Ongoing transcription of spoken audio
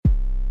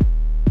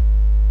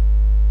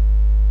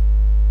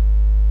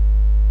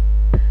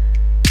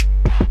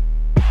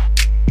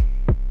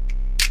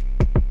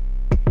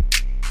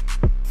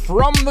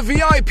From the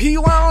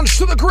VIP lounge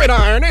to the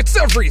gridiron, it's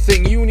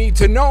everything you need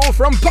to know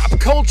from pop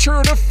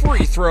culture to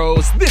free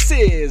throws. This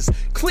is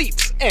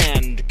Cleats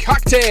and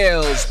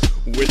Cocktails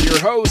with your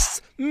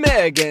hosts,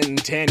 Meg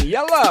and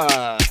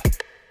Daniela.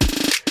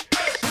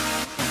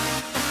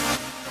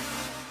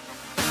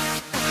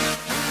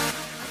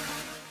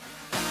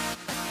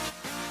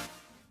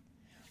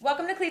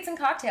 Welcome to Cleats and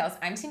Cocktails.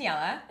 I'm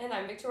Daniela. And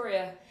I'm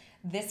Victoria.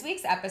 This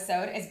week's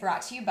episode is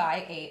brought to you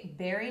by a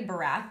Barry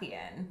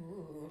Baratheon. Ooh.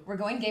 We're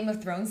going Game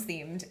of Thrones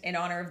themed in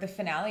honor of the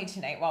finale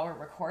tonight while we're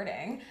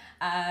recording.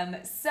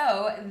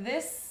 So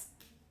this,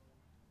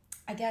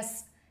 I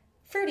guess,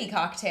 fruity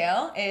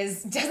cocktail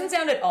doesn't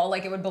sound at all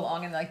like it would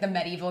belong in like the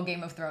medieval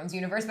Game of Thrones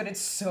universe, but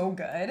it's so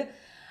good.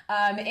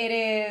 It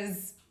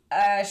is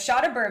a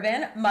shot of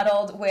bourbon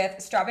muddled with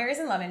strawberries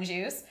and lemon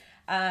juice,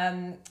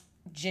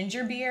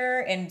 ginger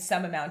beer in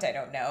some amount, I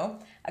don't know,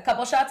 a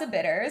couple shots of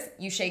bitters.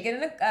 You shake it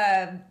in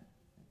a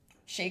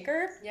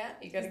shaker. Yeah,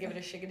 you gotta give it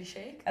a shiggity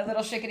shake. A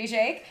little shickety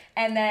shake.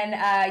 And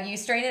then you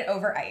strain it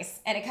over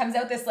ice. And it comes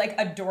out this like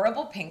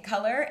adorable pink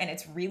color and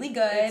it's really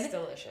good. It's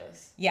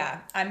delicious.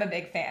 Yeah, I'm a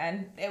big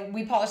fan.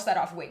 We polished that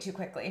off way too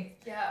quickly.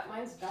 Yeah,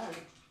 mine's done.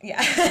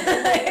 Yeah,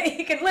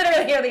 you can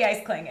literally hear the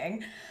ice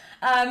clanging.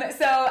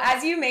 So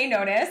as you may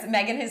notice,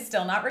 Megan has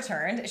still not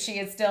returned. She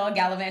is still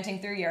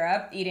gallivanting through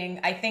Europe, eating,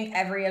 I think,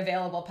 every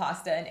available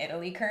pasta in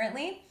Italy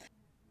currently.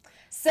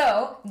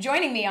 So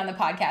joining me on the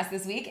podcast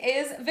this week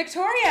is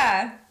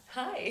Victoria.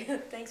 Hi,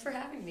 thanks for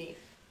having me.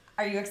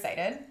 Are you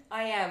excited?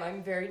 I am.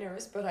 I'm very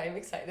nervous, but I am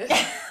excited.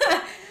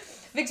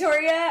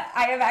 Victoria,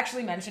 I have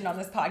actually mentioned on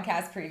this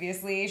podcast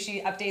previously,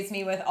 she updates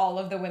me with all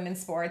of the women's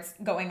sports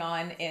going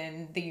on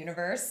in the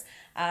universe.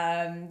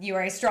 You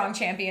are a strong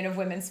champion of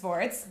women's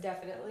sports.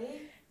 Definitely.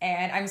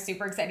 And I'm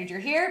super excited you're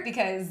here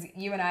because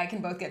you and I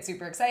can both get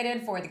super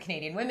excited for the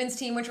Canadian women's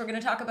team, which we're going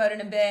to talk about in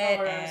a bit.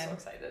 Oh, I'm so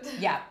excited.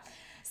 Yeah.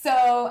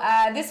 So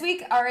this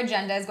week, our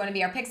agenda is going to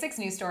be our Pick 6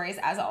 news stories,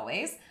 as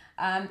always.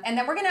 And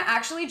then we're going to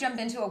actually jump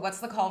into a What's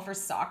the Call for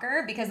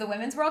soccer because the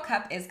Women's World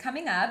Cup is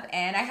coming up.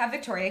 And I have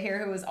Victoria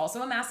here, who is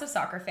also a massive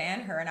soccer fan.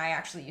 Her and I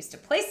actually used to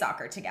play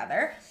soccer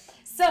together.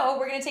 So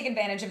we're going to take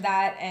advantage of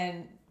that.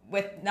 And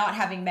with not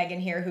having Megan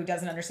here, who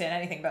doesn't understand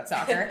anything about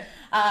soccer,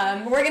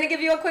 we're going to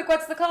give you a quick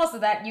What's the Call so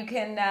that you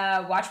can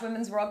watch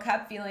Women's World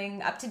Cup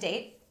feeling up to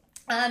date.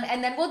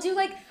 And then we'll do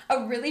like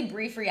a really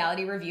brief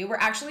reality review. We're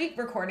actually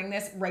recording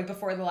this right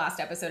before the last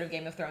episode of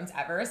Game of Thrones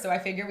ever. So I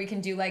figure we can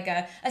do like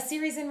a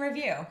series in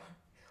review.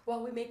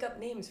 Well, we make up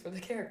names for the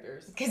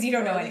characters. Because you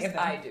don't know any of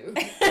them. I do.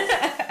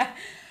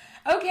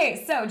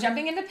 Okay, so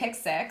jumping into Pick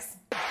 6.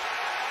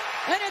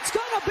 And it's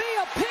going to be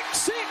a Pick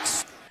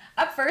 6.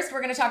 Up first,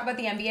 we're going to talk about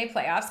the NBA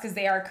playoffs because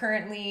they are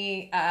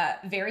currently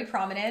very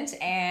prominent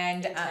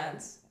and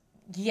Intense.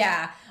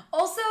 Yeah.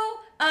 Also,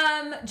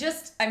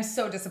 I'm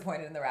so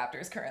disappointed in the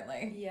Raptors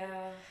currently.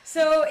 Yeah.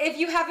 So if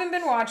you haven't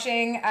been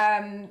watching,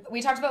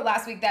 we talked about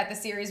last week that the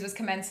series was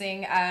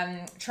commencing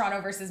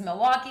Toronto versus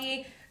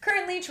Milwaukee.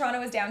 Currently,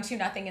 Toronto is down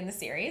 2-0 in the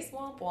series.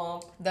 Womp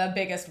womp. The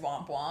biggest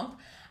womp womp.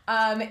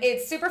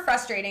 It's super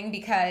frustrating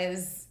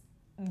because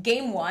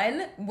game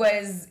one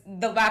was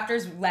the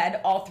Raptors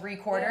led all three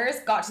quarters,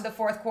 got to the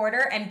fourth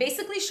quarter, and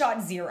basically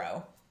shot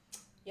zero.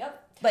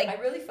 Yep. Like, I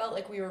really felt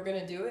like we were going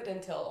to do it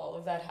until all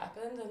of that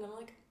happened, and I'm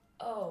like,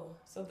 oh,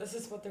 so this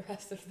is what the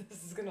rest of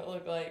this is going to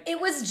look like.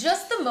 It was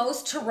just the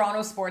most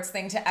Toronto sports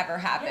thing to ever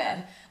happen.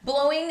 Yeah.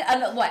 Blowing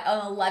an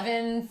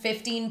 11,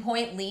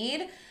 15-point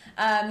lead.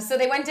 So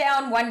they went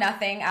down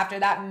 1-0 after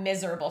that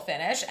miserable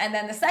finish. And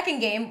then the second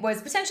game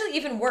was potentially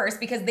even worse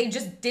because they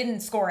just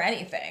didn't score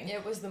anything.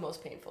 It was the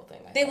most painful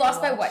thing. They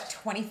lost by what,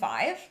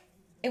 25?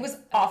 It was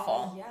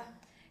awful. Yeah.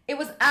 It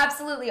was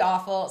absolutely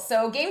awful.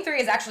 So game 3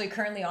 is actually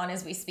currently on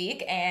as we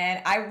speak,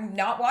 and I'm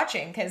not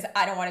watching because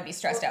I don't want to be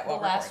stressed out while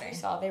last recording. we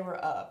saw, they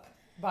were up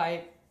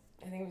by,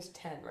 I think it was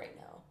 10 right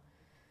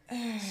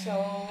now. So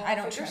I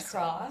don't fingers trust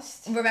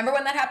crossed. Remember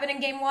when that happened in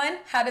game 1?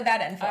 How did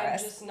that end for I'm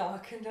us? just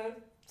not gonna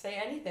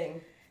say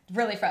anything.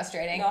 Really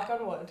frustrating. Knock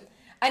on wood.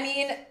 I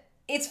mean,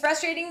 it's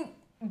frustrating,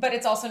 but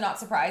it's also not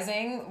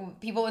surprising.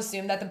 People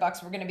assume that the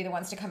Bucks were going to be the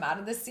ones to come out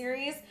of this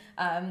series.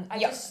 I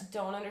just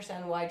don't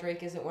understand why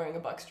Drake isn't wearing a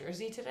Bucks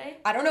jersey today.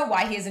 I don't know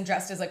why he isn't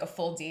dressed as like a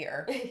full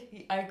deer.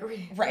 I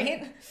agree.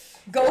 Right?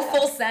 Go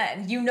full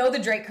send. You know the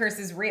Drake curse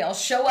is real.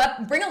 Show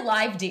up, bring a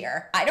live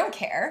deer. I don't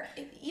care.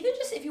 Even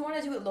just if you want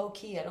to do it low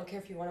key, I don't care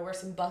if you want to wear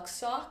some Bucks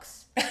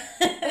socks.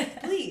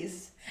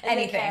 Please. And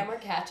Anything. the camera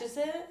catches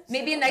it.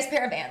 Maybe a nice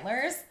pair of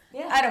antlers.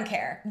 Yeah. I don't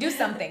care. Do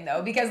something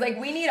though, because like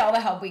we need all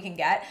the help we can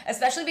get,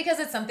 especially because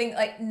it's something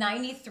like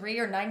 93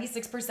 or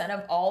 96%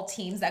 of all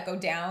teams that go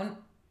down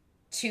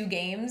 2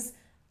 games,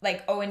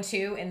 like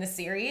 0-2 in the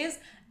series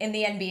in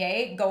the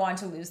NBA, go on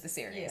to lose the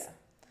series. Yeah.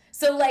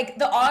 So like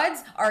the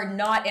odds are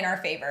not in our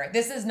favor.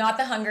 This is not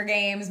the Hunger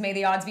Games. May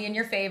the odds be in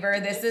your favor.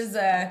 This is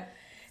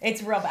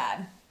it's real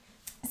bad.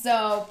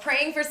 So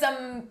praying for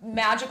some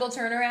magical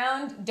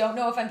turnaround. Don't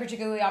know if I'm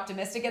particularly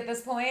optimistic at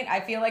this point. I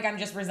feel like I'm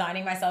just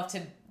resigning myself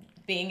to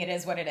being it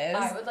is what it is.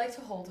 I would like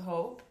to hold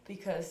hope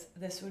because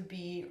this would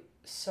be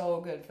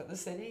so good for the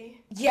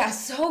city. Yeah,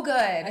 so good.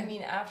 I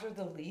mean, after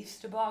the Leafs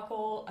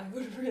debacle, I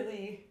would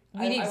really...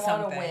 We need I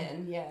something. want to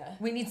win, yeah.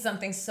 We need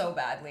something so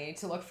badly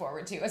to look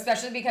forward to,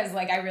 especially because,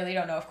 like, I really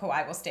don't know if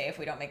Kawhi will stay if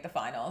we don't make the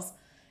finals.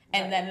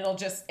 And Right.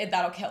 then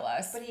that'll kill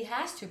us. But he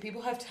has to.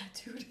 People have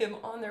tattooed him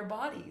on their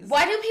bodies.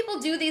 Why do people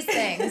do these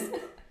things?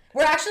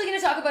 We're actually going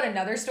to talk about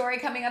another story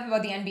coming up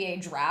about the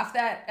NBA draft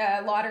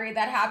lottery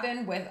that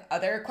happened with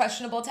other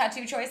questionable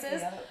tattoo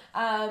choices. Yep.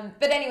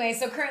 But anyway,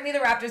 so currently the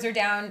Raptors are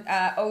down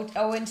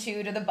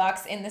 0-2 to the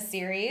Bucks in the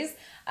series.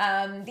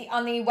 On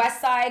the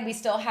west side, we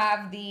still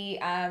have the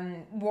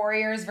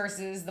Warriors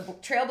versus the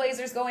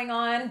Trailblazers going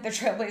on. The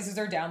Trailblazers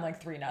are down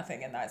like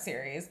 3-0 in that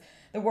series.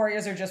 The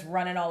Warriors are just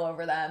running all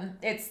over them.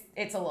 It's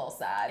a little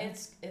sad.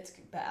 It's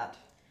bad.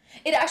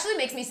 It actually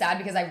makes me sad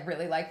because I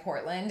really like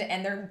Portland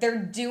and they're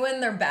doing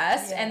their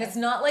best and it's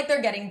not like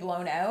they're getting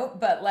blown out,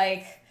 but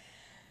like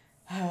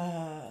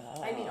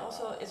I mean,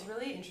 also it's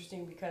really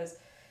interesting because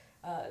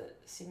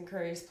Stephen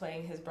Curry is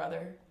playing his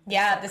brother.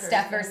 Yeah, the Curry's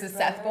Steph playing versus his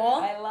Seth brother.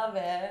 Bowl. I love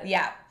it.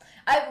 Yeah.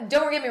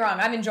 Don't get me wrong,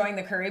 I'm enjoying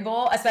the Curry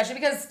Bowl, especially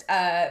because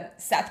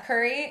Seth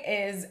Curry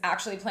is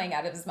actually playing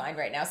out of his mind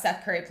right now.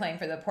 Seth Curry playing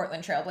for the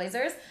Portland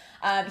Trailblazers.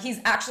 He's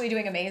actually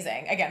doing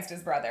amazing against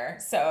his brother,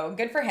 so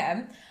good for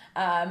him.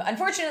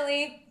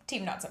 Unfortunately,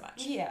 team not so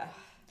much. Yeah.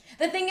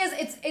 The thing is,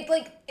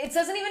 it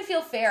doesn't even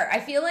feel fair. I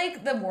feel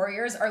like the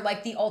Warriors are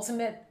like the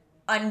ultimate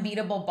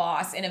unbeatable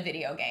boss in a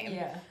video game.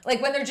 Yeah.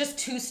 Like when they're just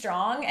too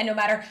strong, and no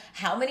matter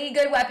how many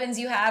good weapons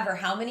you have or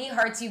how many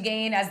hearts you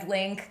gain as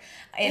Link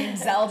in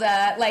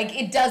Zelda, like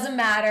it doesn't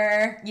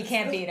matter. You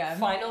can't beat them.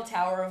 Final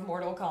tower of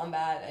Mortal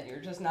Kombat, and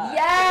you're just not.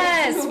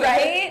 Yes,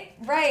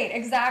 right,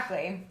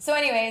 exactly. So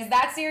anyways,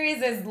 that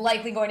series is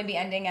likely going to be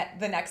ending at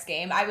the next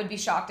game. I would be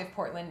shocked if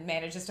Portland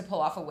manages to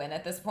pull off a win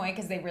at this point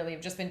because they really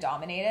have just been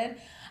dominated.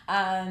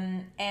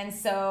 And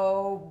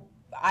so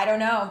I don't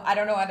know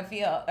how to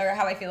feel or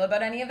how I feel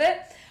about any of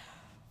it.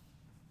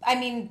 I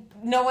mean,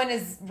 no one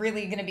is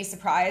really going to be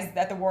surprised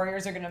that the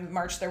Warriors are going to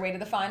march their way to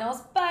the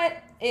finals, but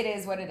it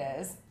is what it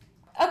is.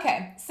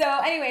 Okay, so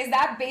anyways,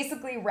 that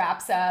basically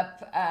wraps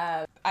up,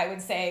 I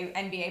would say,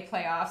 NBA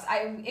playoffs.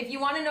 If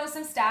you want to know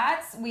some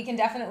stats, we can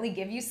definitely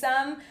give you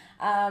some.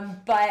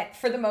 But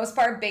for the most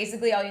part,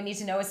 basically all you need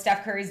to know is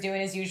Steph Curry's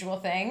doing his usual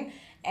thing.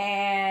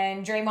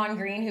 And Draymond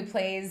Green, who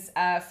plays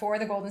for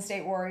the Golden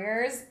State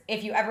Warriors,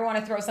 if you ever want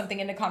to throw something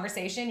into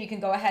conversation, you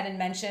can go ahead and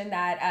mention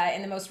that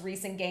in the most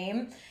recent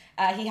game,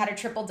 he had a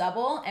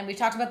triple-double. And we've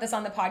talked about this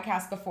on the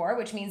podcast before,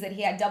 which means that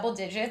he had double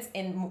digits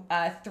in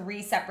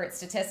 3 separate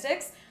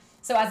statistics.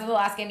 So as of the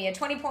last game, he had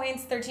 20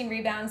 points, 13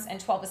 rebounds, and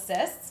 12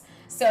 assists.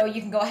 So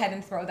you can go ahead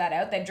and throw that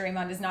out, that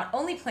Draymond is not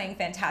only playing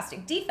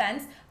fantastic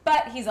defense,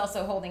 but he's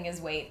also holding his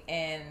weight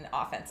in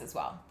offense as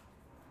well.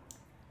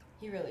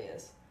 He really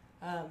is.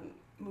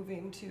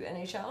 Moving to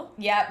NHL.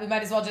 Yeah, we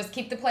might as well just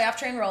keep the playoff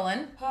train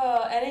rolling.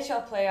 Oh,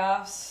 NHL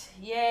playoffs.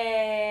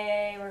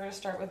 Yay! We're going to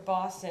start with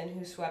Boston,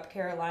 who swept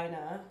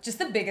Carolina. Just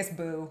the biggest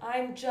boo.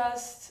 I'm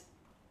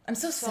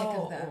so sick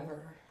of them. over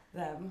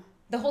them.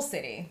 The whole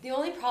city. The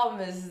only problem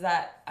is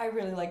that I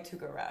really like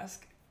Tuukka Rask.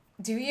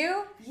 Do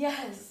you?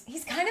 Yes.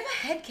 He's kind of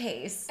a head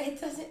case.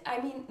 It doesn't, I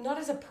mean, not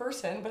as a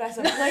person, but as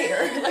a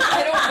player. Like,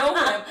 I don't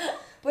know him.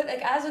 But,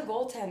 like, as a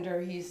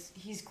goaltender,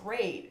 he's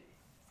great.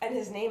 And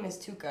his name is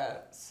Tuukka,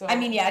 so... I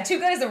mean, yeah,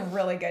 Tuukka is a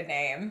really good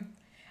name.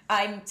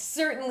 I'm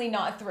certainly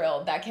not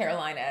thrilled that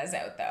Carolina is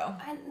out, though.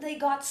 And they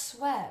got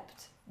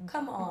swept.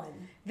 Come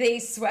on. They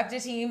swept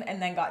a team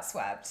and then got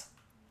swept.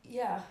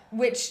 Yeah.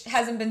 Which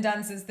hasn't been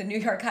done since the New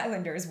York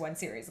Islanders won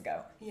series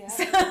ago. Yeah.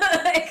 So,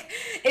 like,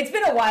 it's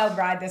been a wild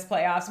ride this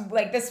playoffs.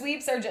 Like, the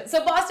sweeps are just...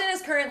 So Boston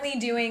is currently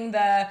doing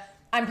the...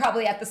 I'm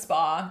probably at the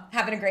spa,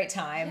 having a great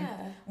time.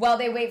 Yeah. While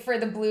they wait for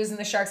the Blues and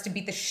the Sharks to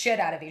beat the shit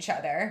out of each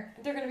other.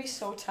 They're going to be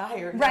so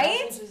tired.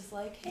 Right? It's just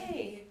like,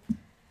 hey,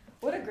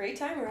 what a great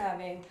time we're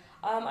having.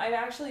 I'm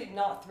actually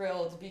not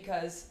thrilled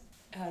because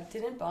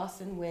didn't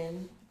Boston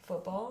win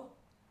football?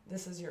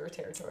 This is your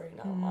territory,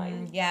 not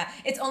mine. Yeah,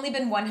 it's only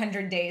been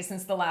 100 days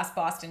since the last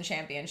Boston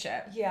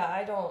championship. Yeah,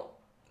 I don't...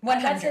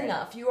 100. That's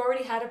enough. You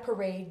already had a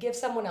parade. Give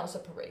someone else a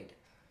parade.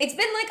 It's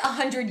been like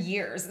 100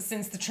 years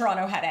since the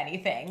Toronto had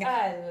anything.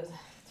 Toronto.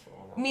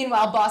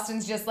 Meanwhile,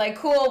 Boston's just like,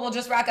 cool, we'll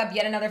just rack up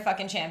yet another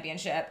fucking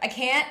championship. I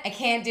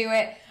can't do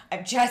it. I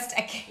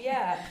can't.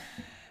 Yeah.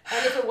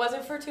 And if it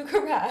wasn't for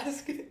Tuukka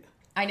Rask...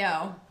 I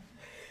know.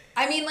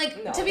 I mean,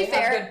 like, No, to be they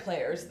fair... have good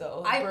players,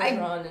 though.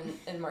 Bergeron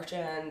and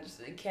Marchand,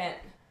 they can't...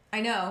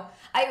 I know.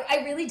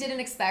 I really didn't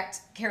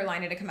expect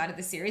Carolina to come out of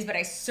the series, but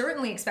I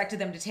certainly expected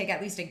them to take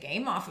at least a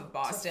game off of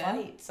Boston.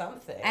 To fight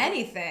something.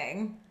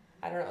 Anything.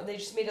 I don't know. They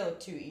just made it look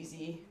too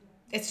easy.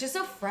 It's just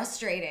so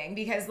frustrating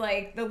because,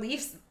 like, the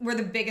Leafs were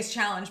the biggest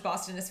challenge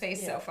Boston has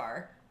faced so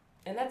far.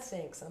 And that's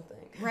saying something.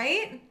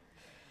 Right?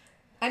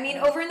 I mean,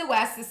 over in the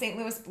West, the St.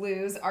 Louis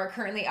Blues are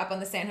currently up on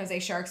the San Jose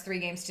Sharks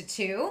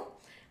 3-2.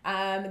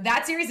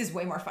 That series is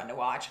way more fun to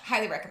watch.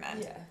 Highly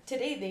recommend. Yeah.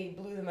 Today they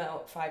blew them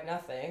out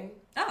 5-0.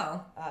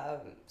 Oh.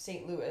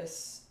 St.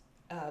 Louis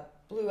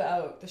blew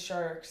out the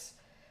Sharks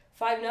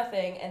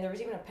 5-0, and there was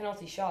even a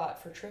penalty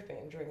shot for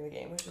tripping during the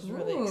game, which was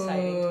really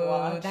exciting to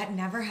watch. That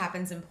never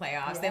happens in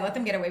playoffs. Yeah. They let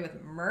them get away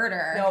with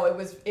murder. No,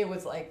 it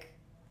was like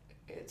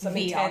some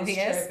intense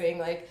obvious. tripping.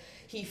 Like,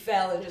 he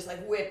fell and just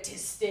like whipped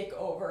his stick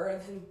over,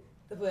 and then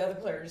the other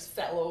player just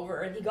fell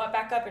over, and he got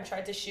back up and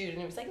tried to shoot,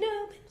 and it was like,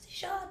 no,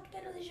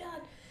 penalty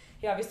shot.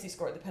 He obviously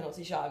scored the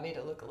penalty shot and made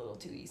it look a little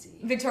too easy.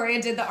 Victoria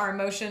did the arm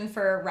motion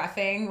for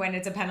reffing when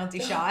it's a penalty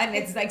shot, and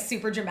it's like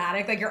super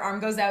dramatic. Like your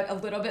arm goes out a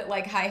little bit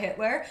like Heil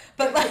Hitler,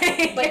 but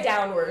like But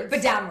downwards.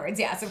 But downwards,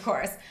 yes, of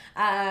course.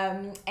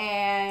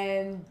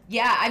 And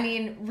yeah, I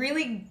mean,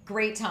 really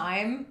great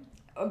time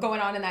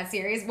going on in that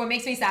series. What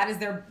makes me sad is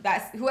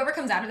whoever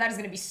comes out of that is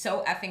going to be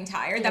so effing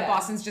tired that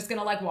Boston's just going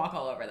to like walk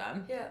all over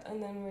them. Yeah,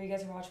 and then we get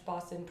to watch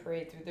Boston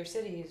parade through their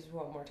cities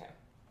one more time.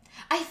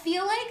 I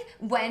feel like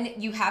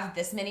when you have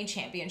this many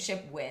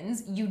championship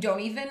wins, you don't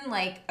even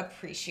like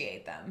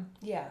appreciate them.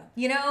 Yeah.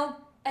 You know?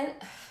 And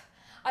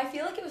I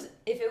feel like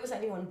if it was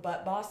anyone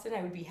but Boston,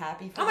 I would be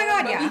happy for Oh my them.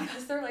 God, but yeah.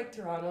 because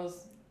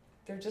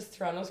they're just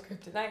Toronto's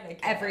kryptonite. I can't.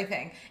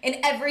 Everything. In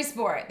every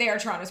sport, they are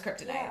Toronto's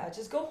kryptonite. Yeah,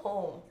 just go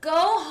home. Go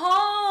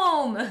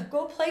home!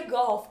 Go play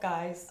golf,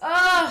 guys.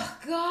 Oh,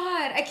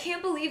 God. I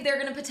can't believe they're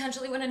going to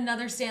potentially win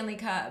another Stanley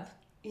Cup.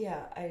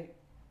 Yeah,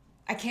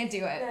 I can't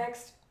do it.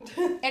 Next.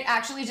 It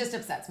actually just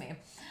upsets me.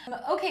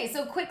 Okay,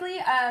 so quickly,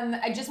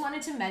 I just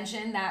wanted to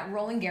mention that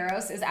Roland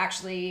Garros is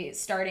actually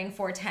starting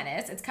for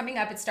tennis. It's coming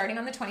up. It's starting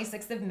on the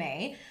 26th of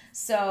May.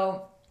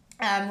 So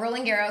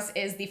Roland Garros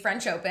is the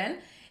French Open.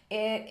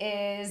 It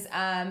is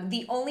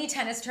the only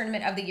tennis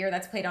tournament of the year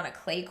that's played on a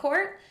clay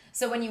court.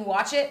 So when you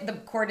watch it, the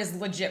court is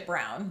legit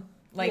brown.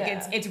 Like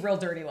it's real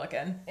dirty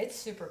looking. It's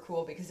super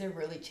cool because it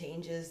really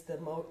changes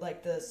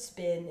the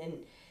spin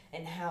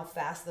and how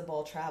fast the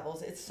ball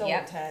travels. It's so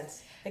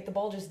intense. Like the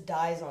ball just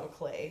dies on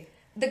clay.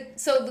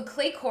 So the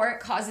clay court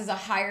causes a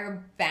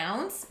higher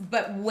bounce,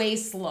 but way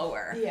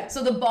slower. Yeah.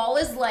 So the ball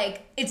is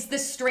like, it's the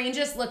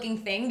strangest looking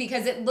thing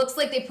because it looks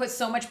like they put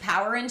so much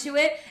power into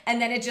it,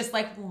 and then it just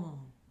like,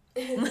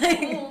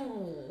 like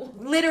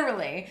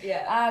literally.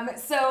 Yeah.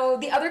 So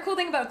the other cool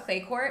thing about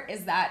clay court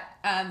is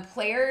that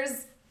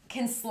players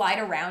can slide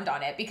around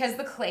on it because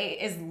the clay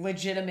is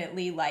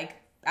legitimately like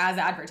as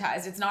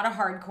advertised. It's not a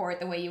hard court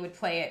the way you would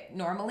play it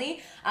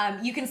normally.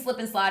 You can slip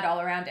and slide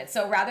all around it.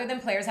 So rather than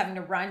players having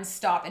to run,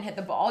 stop, and hit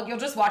the ball, you'll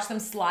just watch them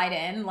slide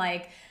in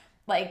like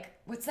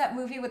what's that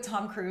movie with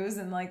Tom Cruise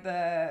and like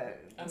the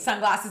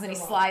sunglasses and he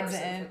slides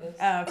in?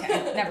 Oh,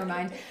 okay, never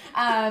mind.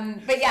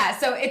 But yeah,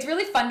 so it's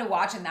really fun to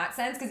watch in that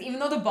sense because even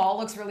though the ball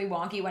looks really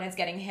wonky when it's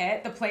getting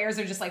hit, the players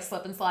are just like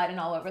slip and sliding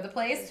all over the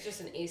place. It's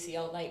just an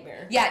ACL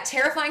nightmare. Yeah,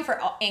 terrifying for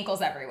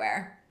ankles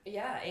everywhere.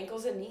 Yeah,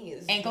 ankles and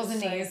knees. Ankles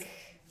and Just, knees.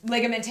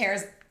 Ligament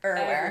tears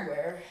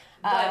everywhere.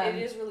 But it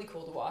is really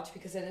cool to watch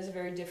because it is a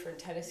very different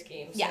tennis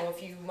game. So Yeah.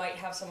 if you might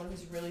have someone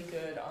who's really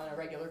good on a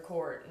regular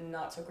court and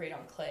not so great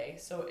on clay,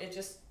 so it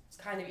just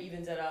kind of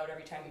evens it out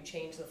every time you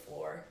change the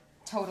floor.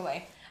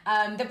 Totally.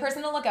 The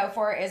person to look out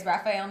for is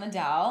Rafael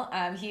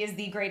Nadal. He is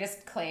the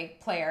greatest clay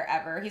player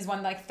ever. He's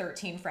won like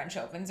 13 French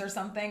Opens or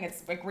something.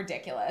 It's like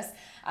ridiculous.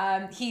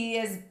 He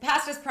is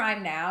past his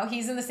prime now.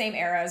 He's in the same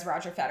era as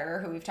Roger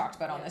Federer, who we've talked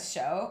about on this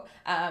show.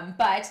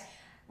 But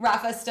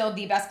Rafa's still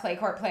the best clay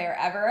court player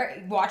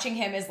ever. Watching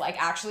him is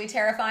like actually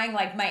terrifying.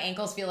 Like my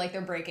ankles feel like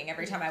they're breaking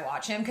every time I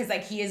watch him because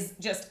like he is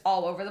just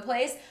all over the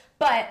place.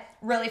 But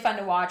really fun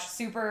to watch.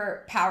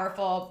 Super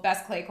powerful,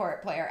 best clay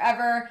court player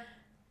ever.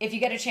 If you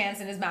get a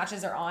chance and his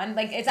matches are on,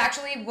 like it's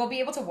actually, we'll be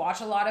able to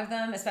watch a lot of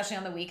them, especially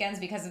on the weekends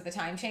because of the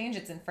time change.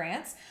 It's in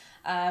France.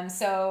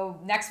 So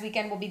next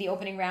weekend will be the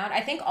opening round.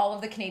 I think all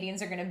of the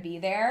Canadians are going to be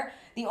there.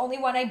 The only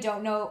one I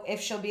don't know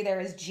if she'll be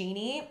there is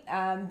Jeannie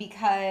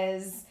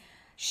because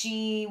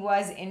she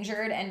was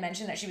injured and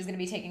mentioned that she was going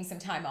to be taking some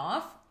time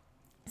off.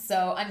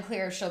 So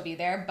unclear if she'll be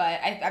there, but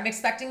I'm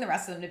expecting the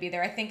rest of them to be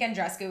there. I think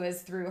Andreescu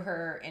is through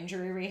her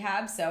injury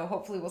rehab, so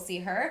hopefully we'll see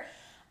her.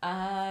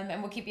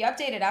 And we'll keep you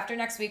updated. After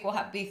next week, we'll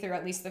be through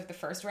at least the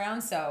first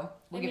round, so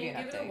we'll give you an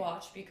update. Give it a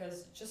watch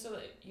because just so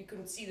that you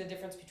can see the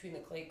difference between the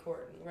clay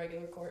court and the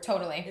regular court.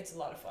 Totally. It's a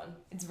lot of fun.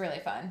 It's really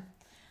fun.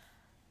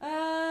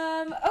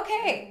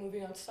 Okay.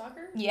 Moving on to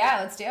soccer?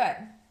 Yeah, let's do it.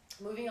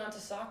 Moving on to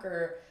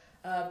soccer,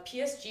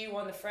 PSG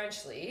won the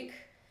French league.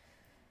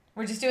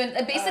 We're just doing,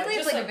 basically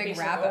it's like a big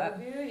wrap up.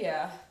 Overview,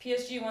 yeah.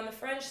 PSG won the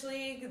French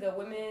league. The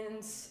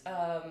women's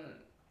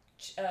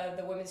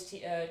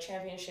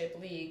championship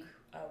league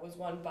was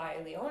won by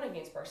Lyon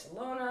against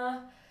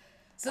Barcelona.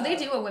 So they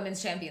do a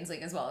women's Champions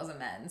League as well as a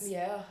men's.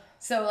 Yeah.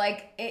 So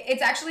like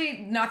it's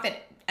actually not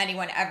that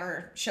anyone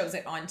ever shows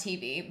it on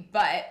TV,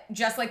 but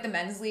just like the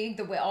men's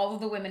league, all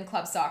of the women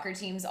club soccer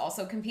teams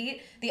also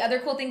compete. The other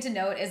cool thing to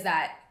note is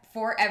that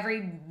for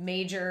every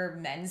major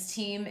men's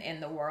team in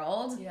the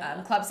world,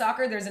 club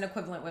soccer, there's an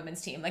equivalent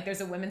women's team. Like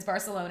there's a women's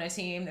Barcelona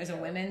team, there's a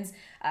women's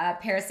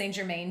Paris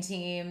Saint-Germain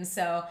team.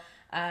 So,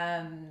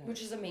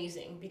 which is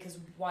amazing because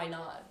why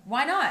not?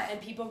 Why not?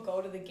 And people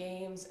go to the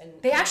games and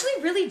they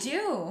actually really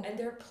do. And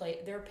they're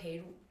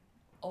paid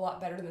a lot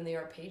better than they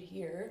are paid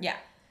here. Yeah.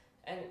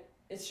 And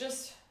it's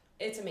just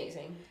It's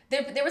amazing.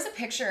 There was a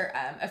picture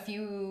a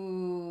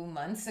few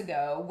months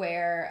ago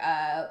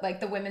where like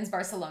the women's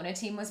Barcelona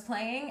team was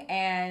playing,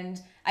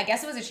 and I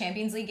guess it was a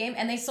Champions League game,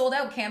 and they sold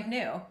out Camp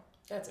Nou.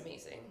 That's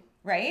amazing.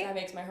 Right? That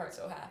makes my heart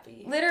so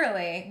happy.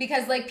 Literally,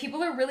 because like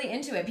people are really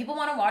into it. People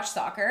want to watch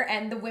soccer,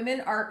 and the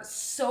women are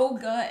so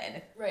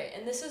good. Right,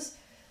 and this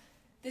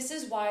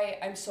is why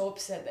I'm so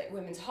upset that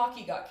women's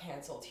hockey got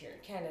canceled here in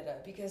Canada,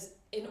 because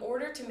in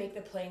order to make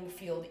the playing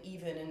field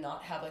even and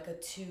not have like a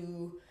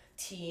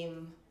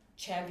 2-team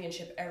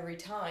championship every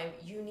time,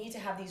 you need to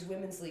have these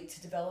women's league to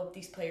develop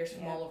these players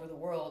from all over the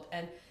world.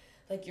 And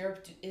like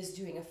Europe is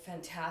doing a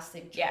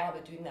fantastic job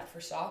at doing that for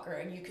soccer,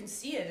 and you can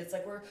see it. It's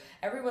like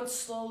everyone's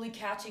slowly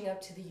catching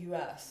up to the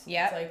US.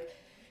 Yeah. It's like,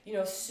 you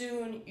know,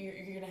 soon you're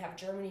going to have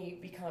Germany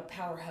become a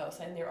powerhouse,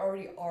 and they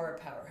already are a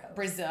powerhouse.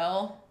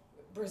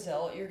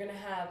 Brazil, you're going to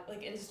have,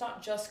 like, and it's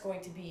not just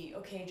going to be,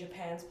 okay,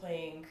 Japan's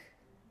playing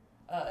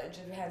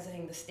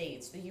the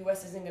States. The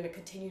US isn't going to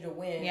continue to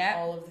win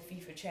all of the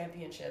FIFA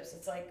championships.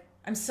 It's like,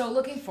 I'm so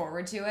looking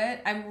forward to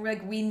it. I'm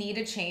like, we need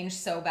a change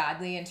so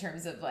badly in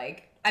terms of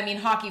like, I mean,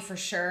 hockey for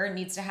sure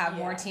needs to have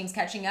more teams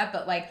catching up,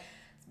 but like,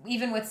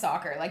 even with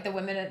soccer, like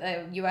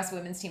the U.S.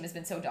 women's team has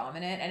been so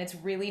dominant, and it's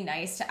really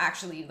nice to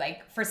actually,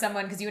 like, for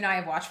someone, because you and I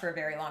have watched for a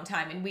very long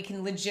time, and we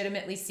can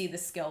legitimately see the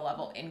skill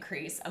level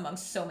increase among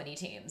so many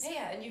teams.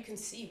 Yeah, and you can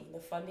see when the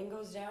funding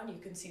goes down, you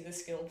can see the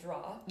skill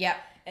drop. Yeah.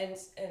 And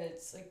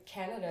it's like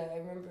Canada, I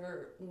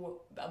remember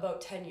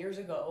about 10 years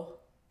ago,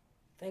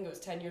 I think it was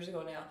 10 years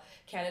ago now,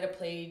 Canada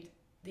played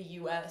the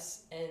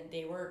U.S., and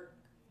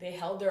they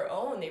held their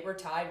own. They were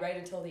tied right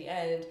until the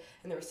end,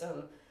 and there was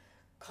some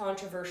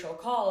controversial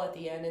call at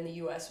the end, and the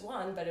U.S.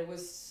 won, but it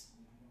was,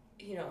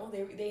 you know,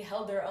 they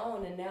held their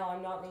own, and now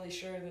I'm not really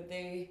sure that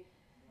they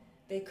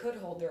could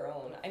hold their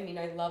own. I mean,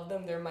 I love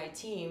them, they're my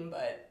team,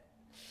 but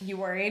you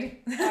worried?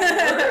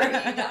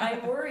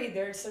 I'm worried.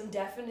 There's some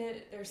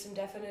definite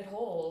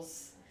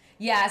holes.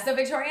 Yeah, so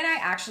Victoria and I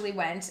actually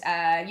went,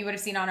 you would have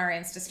seen on our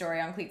Insta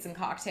story on Cleats and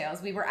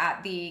Cocktails, we were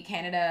at the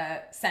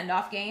Canada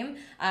send-off game.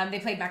 They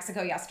played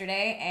Mexico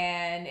yesterday,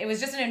 and it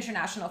was just an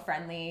international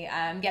friendly,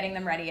 getting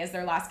them ready as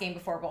their last game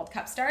before World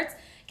Cup starts.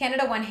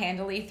 Canada won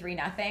handily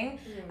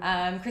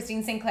 3-0.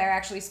 Christine Sinclair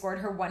actually scored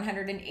her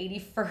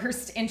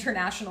 181st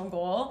international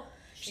goal.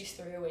 She's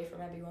 3 away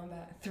from Abby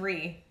Wambach.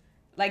 3.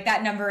 Like,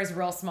 that number is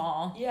real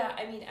small. Yeah,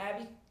 I mean,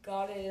 Abby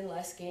got it in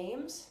less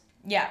games.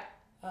 Yeah.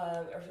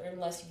 Or in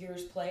less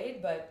years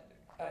played, but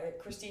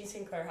Christine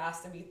Sinclair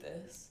has to beat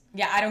this.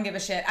 Yeah, I don't give a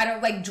shit. I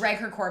don't, like, drag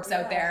her corpse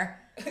out there.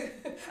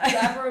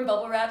 Wrap her in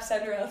bubble wrap,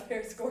 send her out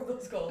there, score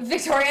those goals.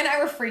 Victoria and I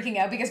were freaking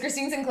out because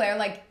Christine Sinclair,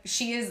 like,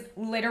 she is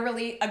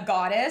literally a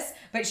goddess,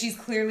 but she's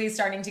clearly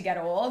starting to get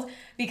old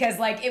because,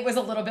 like, it was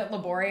a little bit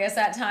laborious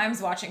at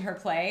times watching her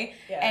play.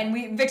 Yeah.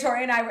 And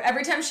Victoria and I,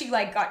 every time she,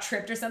 like, got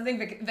tripped or something,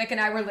 Vic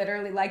and I were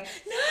literally like,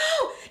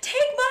 no, take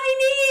my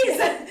knees!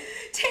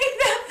 Take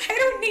them! I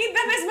don't need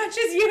them as much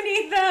as you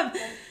need them!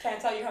 I can't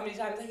tell you how many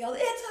times I yelled,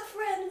 it's a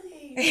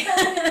friendly!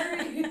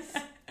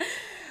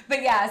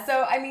 But yeah,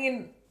 so, I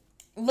mean,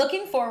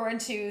 looking forward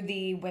to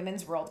the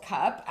Women's World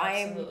Cup.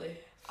 Absolutely.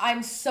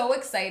 I'm so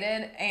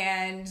excited,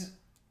 and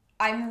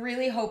I'm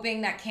really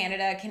hoping that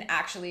Canada can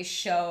actually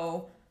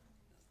show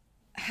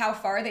how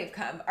far they've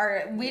come.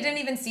 We didn't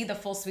even see the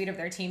full suite of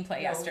their team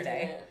play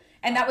yesterday.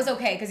 And that was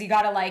okay, because you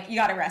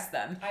gotta rest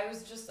them. I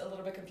was just a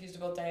little bit confused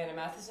about Diana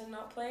Matheson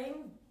not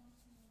playing.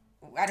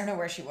 I don't know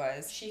where she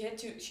was. She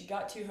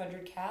got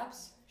 200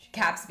 caps.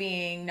 Caps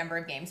being number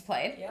of games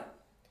played. Yeah.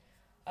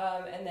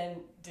 And then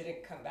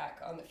didn't come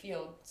back on the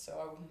field,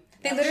 so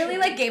they literally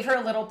like gave her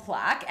a little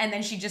plaque, and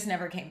then she just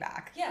never came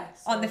back. Yeah.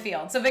 On the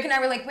field. So Vic and I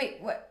were like, "Wait,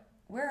 what?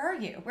 Where are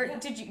you?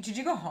 Did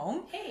you go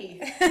home?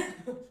 Hey,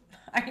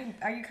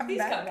 are you coming Please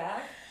back? Come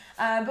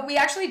back." But we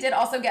actually did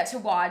also get to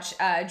watch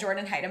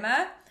Jordyn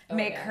Huitema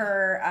make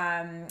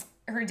her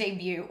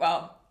debut.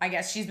 Well, I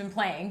guess she's been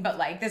playing, but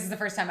like this is the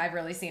first time I've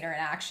really seen her in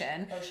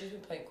action. Oh, she's been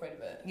playing quite a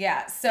bit.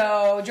 Yeah.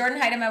 So Jordyn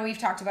Huitema, we've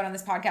talked about on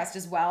this podcast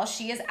as well.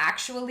 She is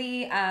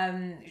actually,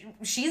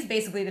 she's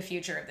basically the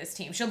future of this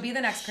team. She'll be the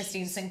next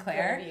Christine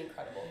Sinclair. She'll be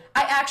incredible.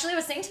 I actually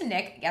was saying to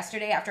Nick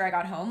yesterday after I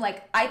got home,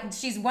 like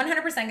she's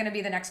 100% going to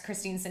be the next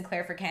Christine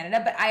Sinclair for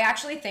Canada, but I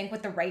actually think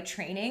with the right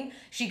training,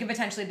 she could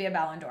potentially be a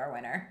Ballon d'Or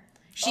winner.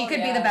 She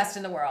could be the best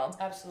in the world.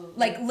 Absolutely.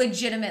 Like,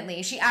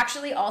 legitimately. She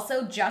actually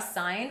also just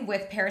signed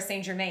with Paris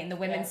Saint-Germain, the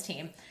women's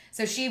team.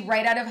 So she,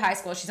 right out of high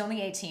school, she's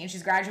only 18,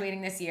 she's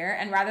graduating this year,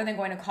 and rather than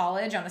going to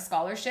college on a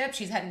scholarship,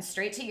 she's heading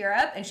straight to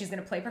Europe, and she's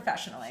going to play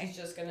professionally. She's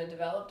just going to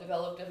develop,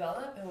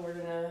 and we're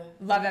going to...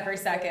 Love every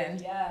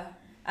second. Yeah.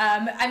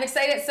 I'm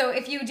excited. So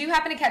if you do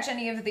happen to catch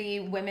any of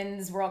the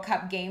Women's World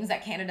Cup games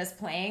that Canada's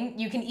playing,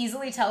 you can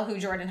easily tell who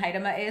Jordyn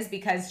Huitema is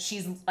because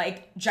she's,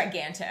 like,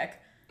 gigantic.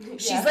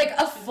 She's like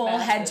a full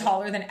head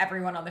taller than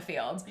everyone on the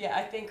field. Yeah,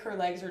 I think her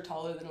legs are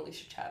taller than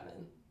Alicia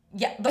Chapman.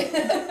 Yeah,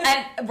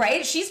 and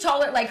right? She's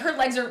taller. Like, her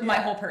legs are my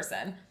whole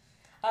person.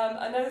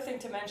 Another thing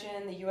to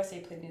mention, the USA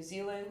played New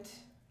Zealand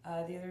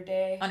the other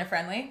day. On a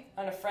friendly?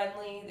 On a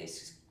friendly.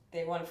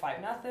 They won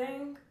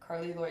 5-0.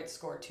 Carly Lloyd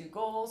scored 2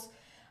 goals.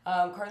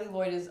 Carly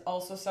Lloyd is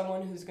also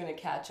someone who's going to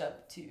catch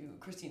up to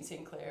Christine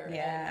Sinclair and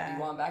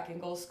Abby Wambach in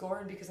goals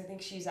scored, because I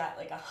think she's at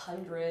like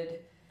 100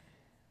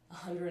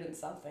 and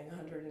something,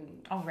 100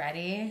 and...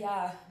 Already?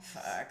 Yeah.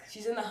 Fuck.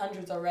 She's in the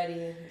hundreds already.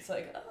 It's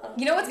like,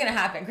 You know what's going to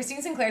happen?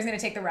 Christine Sinclair's going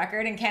to take the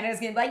record and Canada's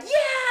going to be like,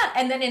 yeah!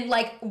 And then in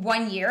like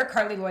 1 year,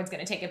 Carly Lloyd's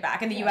going to take it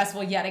back and the U.S.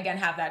 will yet again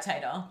have that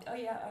title. Oh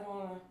yeah, I don't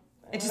want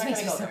to... It just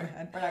makes me so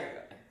mad. We're not going to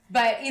go there.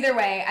 But either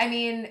way, I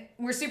mean,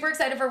 we're super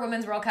excited for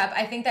Women's World Cup.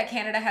 I think that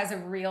Canada has a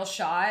real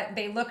shot.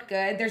 They look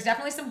good. There's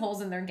definitely some holes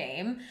in their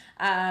game,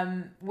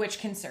 which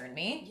concern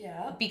me.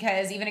 Yeah.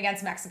 Because even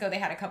against Mexico, they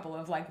had a couple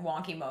of like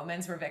wonky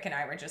moments where Vic and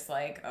I were just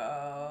like,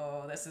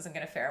 oh, this isn't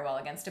going to fare well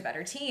against a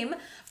better team.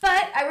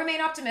 But I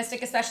remain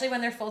optimistic, especially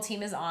when their full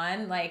team is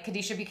on. Like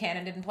Kadisha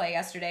Buchanan didn't play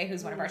yesterday,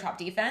 who's one of our top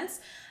defense.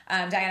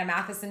 Diana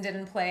Matheson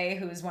didn't play,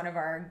 who's one of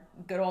our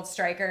good old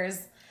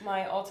strikers.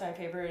 My all-time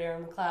favorite,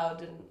 Erin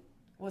McLeod,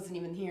 wasn't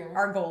even here.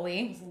 Our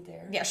goalie. Wasn't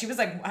there. Yeah, she was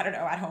like, I don't know,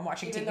 at home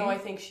watching TV. Even though I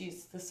think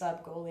she's the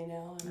sub goalie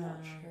now, I'm not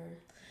sure.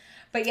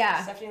 But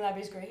yeah. Stephanie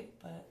Labby's great,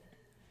 but...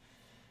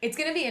 It's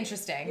going to be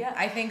interesting. Yeah.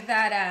 I think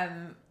that,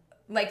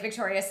 like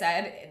Victoria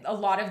said, a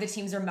lot of the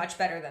teams are much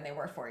better than they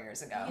were 4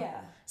 years ago.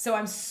 Yeah. So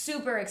I'm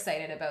super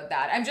excited about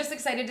that. I'm just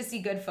excited to see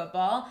good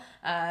football.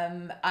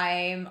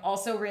 I'm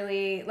also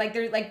really like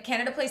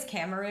Canada plays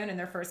Cameroon in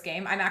their first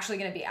game. I'm actually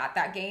going to be at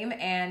that game,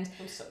 and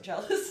I'm so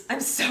jealous.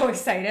 I'm so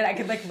excited. I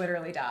could like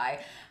literally die.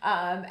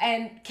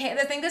 And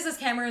I think this is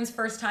Cameroon's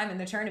first time in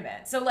the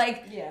tournament. So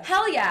like,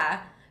 hell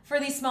yeah,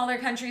 for these smaller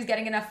countries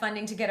getting enough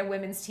funding to get a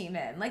women's team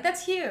in. Like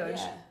that's huge.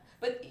 Yeah.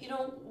 But you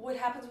know what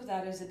happens with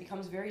that is it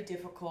becomes very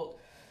difficult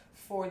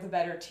for the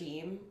better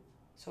team.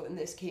 So in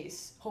this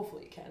case,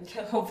 hopefully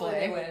Canada. Hopefully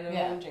they win.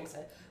 I won't jinx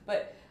it.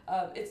 But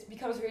it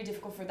becomes very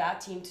difficult for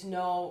that team to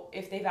know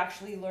if they've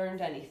actually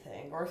learned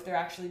anything or if they're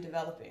actually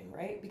developing,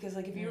 right? Because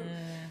like if you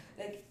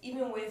like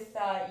even with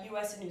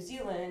U.S. and New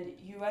Zealand,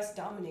 U.S.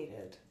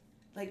 dominated.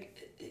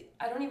 Like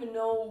I don't even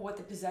know what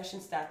the possession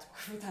stats were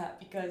for that,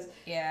 because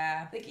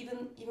like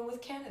even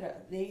with Canada,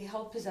 they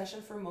held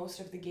possession for most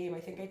of the game. I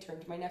think I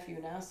turned to my nephew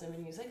and asked him,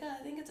 and he was like,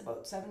 I think it's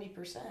about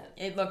 70%.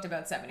 It looked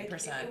about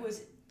 70%.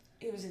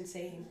 It was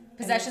insane.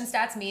 Possession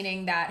stats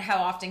meaning that how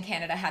often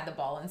Canada had the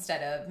ball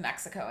instead of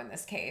Mexico in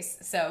this case.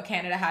 So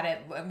Canada had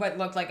it what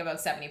looked like about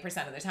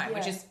 70% of the time,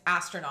 which is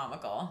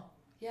astronomical.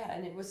 Yeah,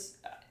 and it was,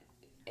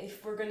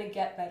 if we're going to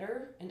get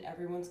better and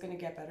everyone's going to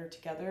get better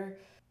together,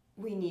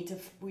 we need to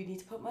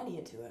put money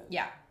into it.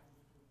 Yeah.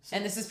 So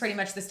and this is pretty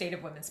much the state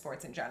of women's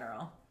sports in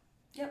general.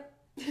 Yep.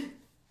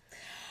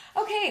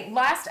 Okay,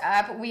 last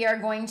up, we are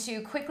going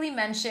to quickly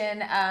mention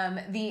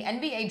the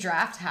NBA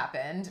draft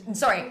happened.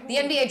 Sorry, the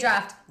NBA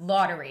draft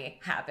lottery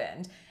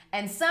happened.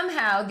 And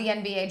somehow the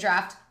NBA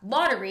draft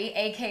lottery,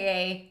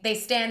 aka they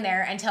stand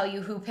there and tell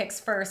you who picks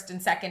first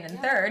and second and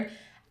third,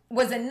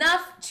 was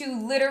enough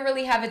to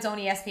literally have its own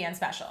ESPN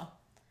special.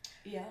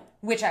 Yeah.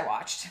 Which I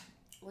watched.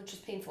 Which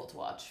was painful to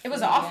watch. It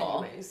was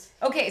awful. Anyways.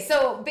 Okay,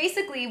 so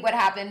basically what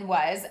happened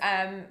was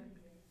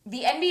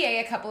the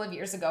NBA a couple of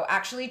years ago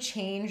actually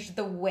changed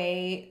the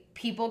way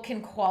people can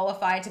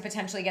qualify to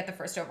potentially get the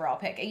first overall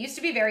pick. It used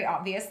to be very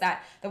obvious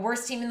that the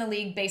worst team in the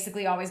league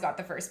basically always got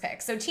the first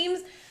pick. So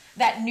teams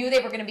that knew they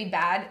were going to be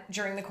bad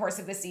during the course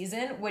of the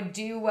season would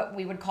do what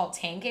we would call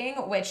tanking,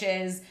 which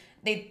is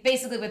they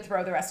basically would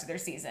throw the rest of their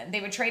season.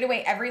 They would trade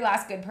away every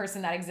last good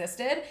person that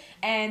existed,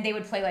 and they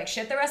would play like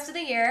shit the rest of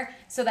the year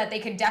so that they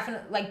could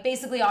definitely, like,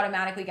 basically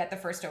automatically get the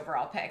first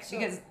overall pick.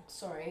 Because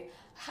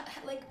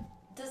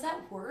does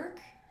that work?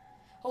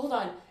 Hold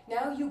on.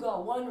 Now you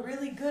got one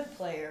really good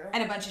player.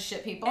 And a bunch of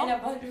shit people. And a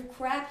bunch of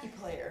crappy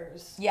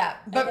players. Yeah.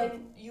 But and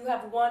then you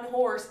have one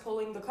horse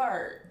pulling the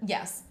cart.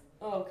 Yes.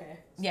 Oh, okay.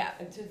 Yeah.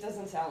 It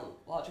doesn't sound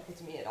logical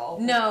to me at all.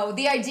 No,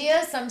 the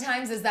idea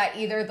sometimes is that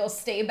either they'll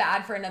stay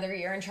bad for another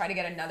year and try to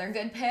get another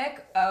good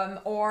pick,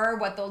 or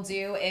what they'll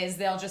do is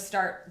they'll just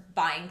start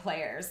buying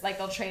players. Like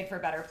they'll trade for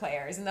better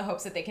players in the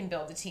hopes that they can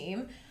build a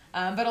team.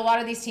 But a lot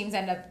of these teams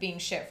end up being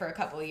shit for a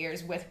couple of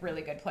years with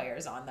really good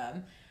players on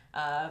them.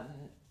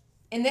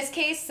 In this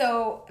case,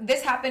 so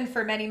this happened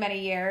for many, many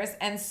years.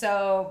 And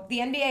so the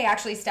NBA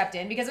actually stepped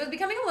in because it was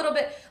becoming a little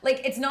bit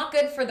like it's not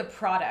good for the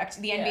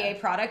product, the NBA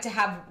product, to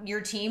have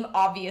your team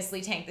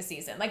obviously tank the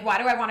season. Like, why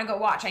do I want to go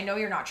watch? I know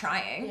you're not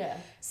trying. Yeah.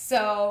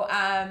 So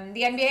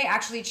the NBA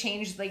actually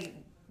changed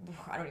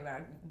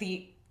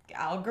the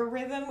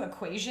algorithm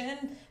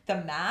equation, the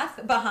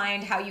math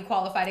behind how you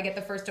qualify to get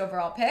the first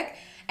overall pick.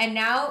 And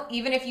now,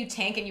 even if you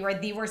tank and you are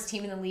the worst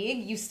team in the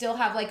league, you still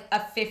have like a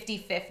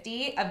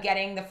 50-50 of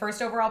getting the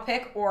first overall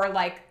pick or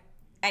like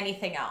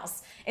anything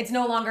else. It's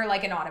no longer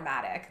like an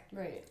automatic.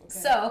 Right. Okay.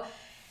 So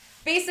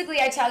basically,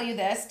 I tell you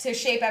this to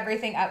shape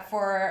everything up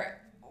for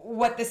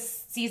what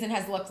this season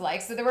has looked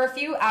like. So there were a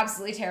few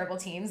absolutely terrible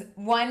teams,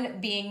 one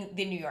being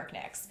the New York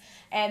Knicks.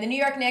 And the New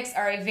York Knicks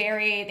are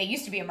they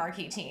used to be a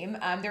marquee team.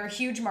 They're a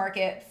huge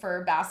market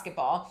for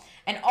basketball.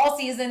 And all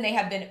season, they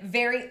have been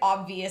very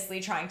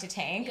obviously trying to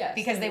tank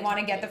because they want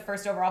to get the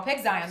first overall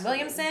pick, Zion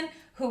Williamson,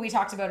 who we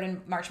talked about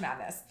in March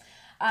Madness.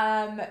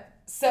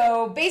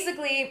 So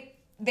basically,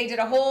 they did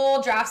a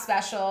whole draft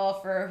special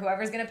for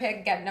whoever's going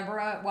to get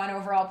number 1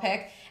 overall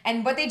pick.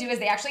 And what they do is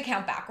they actually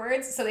count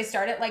backwards. So they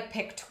start at like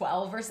pick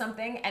 12 or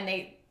something, and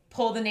they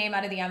pull the name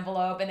out of the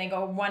envelope, and they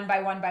go one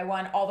by one by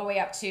one all the way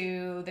up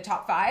to the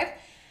top 5.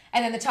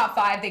 And then the top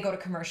 5, they go to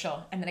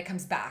commercial, and then it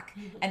comes back,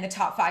 and the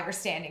top 5 are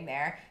standing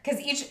there. Because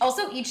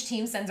each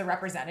team sends a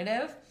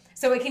representative.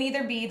 So it can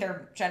either be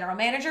their general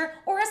manager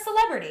or a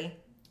celebrity.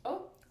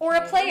 Oh. Or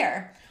a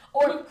player.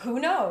 Or who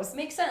knows?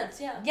 Makes sense,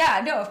 yeah.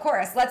 Yeah, no, of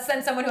course. Let's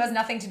send someone who has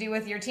nothing to do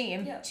with your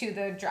team to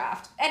the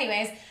draft.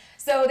 Anyways,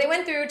 so they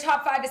went through,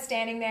 top 5 is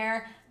standing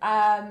there.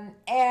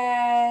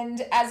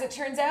 And as it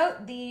turns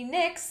out, the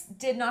Knicks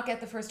did not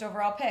get the first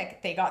overall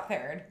pick. They got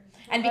 3rd.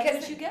 And That's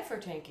because what you get for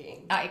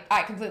tanking.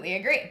 I completely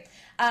agree.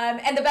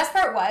 And the best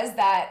part was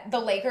that the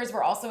Lakers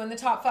were also in the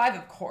top 5,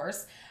 of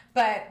course.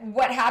 But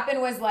what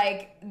happened was,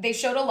 like, they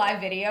showed a live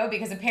video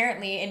because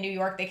apparently in New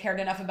York they cared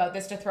enough about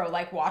this to throw,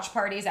 like, watch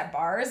parties at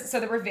bars.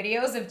 So there were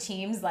videos of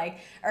teams,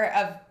 like, or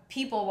of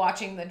people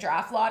watching the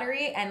draft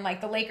lottery. And,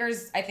 like, the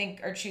Lakers, I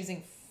think, are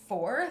choosing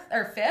 4th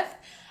or 5th.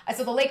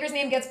 So the Lakers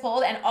name gets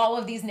pulled, and all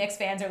of these Knicks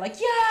fans are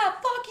like, yeah,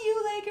 fuck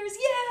you, Lakers,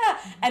 yeah.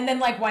 And then,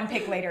 like, 1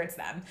 pick later, it's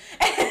them.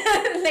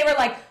 And they were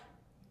like,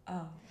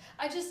 oh.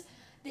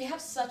 They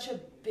have such a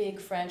big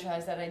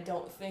franchise that I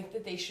don't think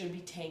that they should be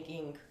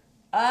tanking.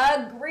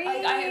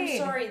 Agreed. I am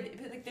sorry,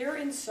 like, they're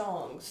in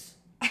songs.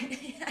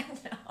 I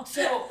know.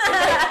 So,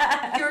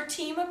 like, your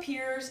team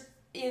appears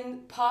in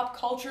pop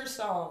culture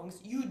songs.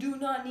 You do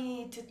not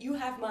need to, you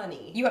have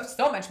money. You have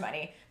so much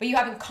money, but you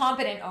have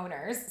incompetent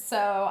owners,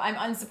 so I'm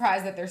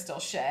unsurprised that they're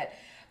still shit.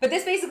 But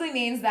this basically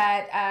means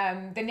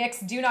that the Knicks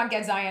do not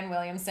get Zion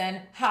Williamson.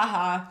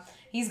 Haha.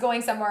 He's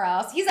going somewhere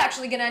else. He's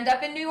actually going to end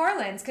up in New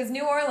Orleans because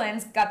New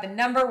Orleans got the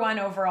number 1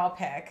 overall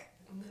pick.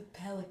 The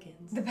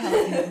Pelicans. The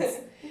Pelicans.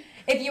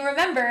 If you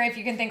remember, if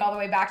you can think all the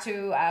way back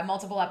to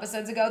multiple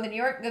episodes ago, the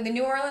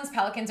New Orleans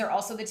Pelicans are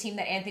also the team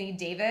that Anthony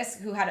Davis,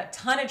 who had a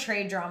ton of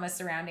trade drama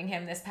surrounding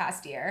him this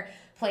past year,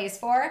 plays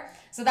for.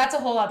 So that's a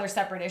whole other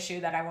separate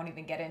issue that I won't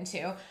even get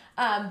into.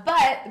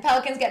 But the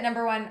Pelicans get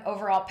number 1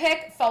 overall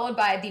pick, followed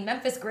by the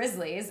Memphis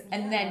Grizzlies,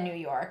 and then New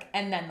York,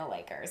 and then the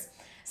Lakers.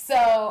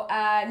 So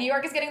New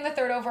York is getting the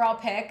 3rd overall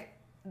pick.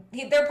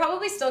 They're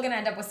probably still going to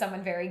end up with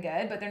someone very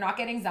good, but they're not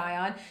getting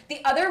Zion.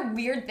 The other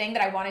weird thing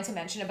that I wanted to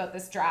mention about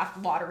this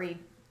draft lottery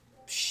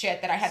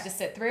shit that I had to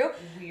sit through.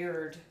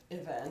 Weird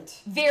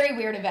event. Very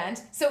weird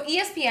event. So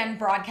ESPN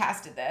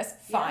broadcasted this,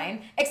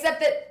 fine,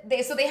 except that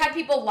they had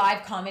people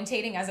live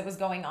commentating as it was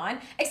going on,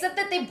 except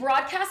that they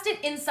broadcast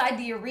it inside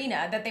the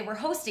arena that they were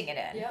hosting it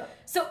in. Yep.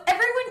 So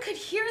everyone could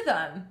hear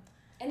them.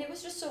 And it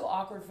was just so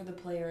awkward for the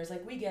players.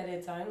 Like, we get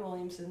it, Zion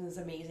Williamson is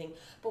amazing,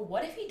 but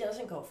what if he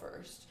doesn't go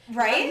first?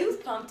 Right? Now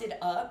you've pumped it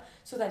up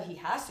so that he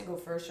has to go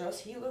first, or else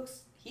he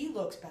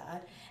looks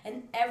bad,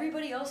 and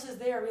everybody else is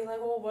there being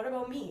like, well, what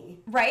about me?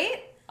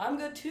 Right? I'm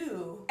good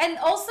too. And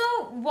also,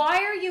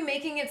 why are you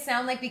making it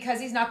sound like because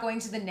he's not going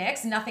to the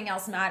Knicks, nothing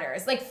else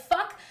matters? Like,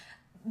 fuck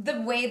the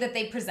way that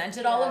they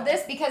presented all of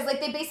this, because, like,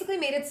 they basically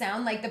made it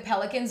sound like the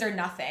Pelicans are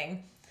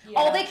nothing. Yeah.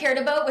 All they cared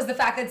about was the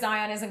fact that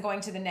Zion isn't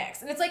going to the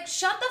Knicks. And it's like,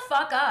 shut the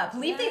fuck up.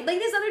 These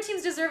other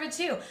teams deserve it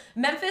too.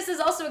 Memphis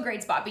is also a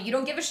great spot, but you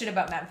don't give a shit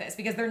about Memphis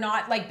because they're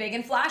not, like, big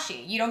and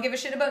flashy. You don't give a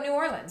shit about New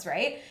Orleans,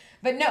 right?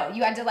 But no,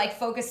 you had to, like,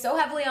 focus so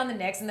heavily on the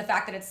Knicks and the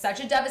fact that it's such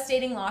a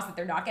devastating loss that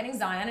they're not getting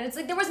Zion. And it's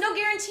like, there was no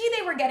guarantee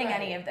they were getting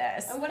any of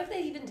this. And what if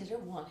they even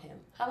didn't want him?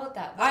 How about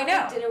that? I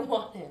know. They didn't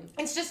want him.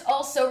 It's just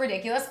all so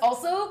ridiculous.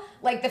 Also,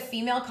 like, the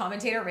female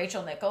commentator,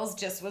 Rachel Nichols,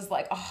 just was,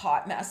 like, a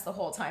hot mess the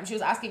whole time. She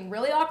was asking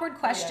really awkward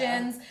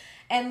questions. Yeah.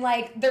 And,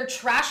 like, they're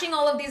trashing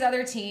all of these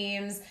other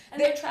teams.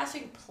 And they're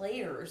trashing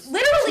players.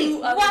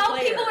 Literally, while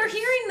people are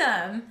hearing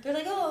them. They're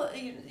like, oh,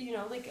 you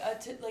know,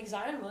 like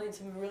Zion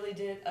Williamson really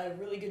did a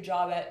really good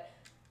job at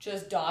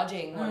just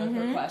dodging one of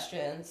her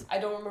questions. I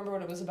don't remember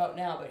what it was about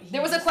now, but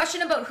there was a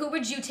question about who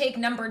would you take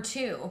number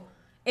 2?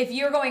 If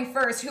you're going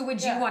first, who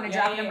would you want to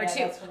draft number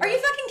 2? Are you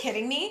fucking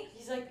kidding me?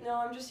 He's like, no,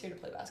 I'm just here to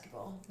play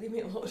basketball. Leave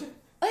me alone.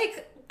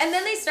 Like, and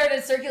then they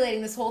started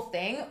circulating this whole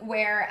thing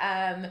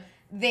where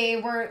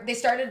they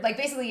started, like,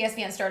 basically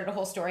ESPN started a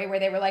whole story where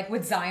they were like,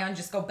 would Zion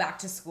just go back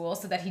to school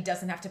so that he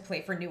doesn't have to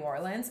play for New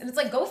Orleans? And it's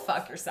like, go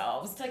fuck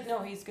yourselves. It's like, no,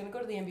 he's going to go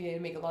to the NBA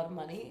and make a lot of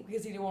money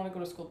because he didn't want to go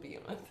to school to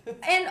begin with.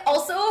 And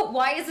also,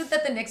 why is it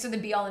that the Knicks are the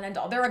be-all and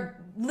end-all? They're a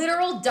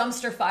literal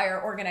dumpster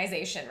fire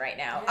organization right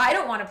now. Yeah. I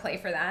don't want to play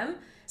for them.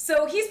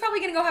 So he's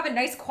probably going to go have a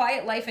nice,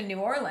 quiet life in New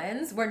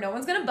Orleans where no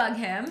one's going to bug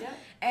him,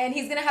 and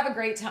he's going to have a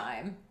great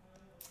time.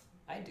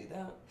 I'd do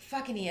that.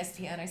 Fucking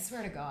ESPN, I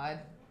swear to God.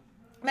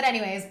 But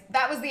anyways,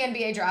 that was the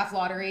NBA draft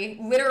lottery.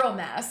 Literal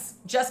mess.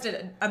 Just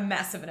a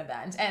mess of an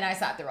event. And I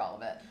sat through all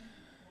of it.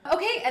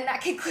 Okay, and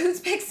that concludes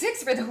Pick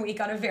 6 for the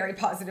week on a very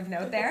positive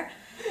note there.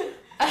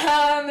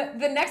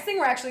 The next thing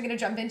we're actually going to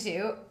jump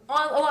into,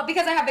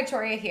 because I have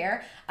Victoria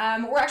here,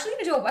 we're actually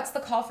going to do a What's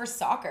the Call for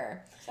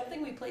Soccer.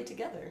 Something we played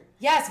together.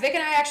 Yes, Vic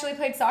and I actually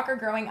played soccer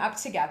growing up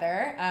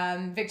together.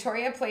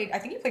 Victoria played, I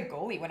think you played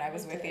goalie when I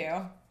was with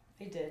you.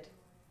 I did.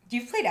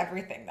 You've played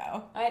everything,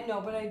 though.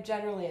 No, but I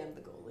generally am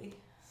the goalie.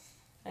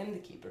 I'm the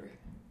keeper.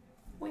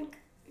 Wink.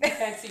 You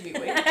can't see me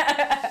wink.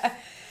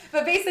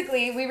 But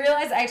basically, we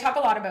realized I talk a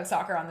lot about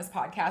soccer on this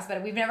podcast,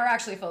 but we've never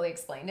actually fully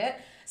explained it.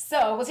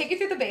 So we'll take you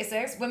through the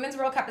basics. Women's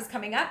World Cup is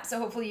coming up, so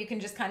hopefully you can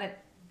just kind of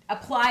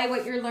apply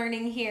what you're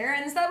learning here,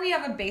 and so that we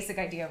have a basic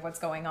idea of what's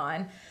going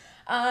on.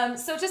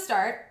 So to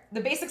start,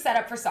 the basic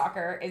setup for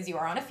soccer is you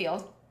are on a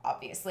field,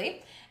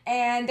 obviously,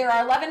 and there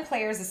are 11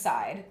 players a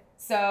side.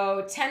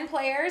 So 10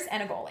 players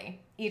and a goalie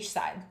each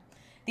side.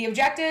 The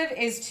objective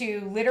is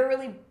to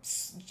literally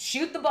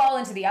shoot the ball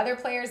into the other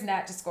player's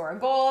net to score a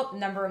goal.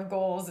 Number of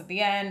goals at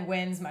the end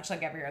wins, much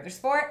like every other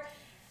sport.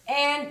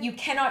 And you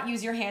cannot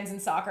use your hands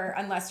in soccer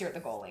unless you're the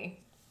goalie.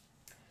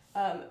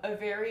 A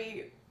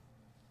very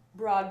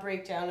broad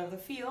breakdown of the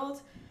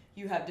field.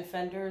 You have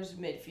defenders,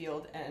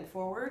 midfield, and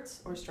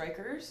forwards or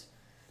strikers.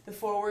 The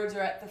forwards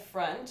are at the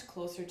front,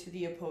 closer to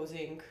the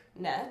opposing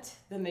net.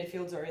 The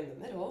midfields are in the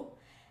middle.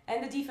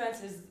 And the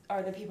defenses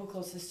are the people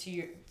closest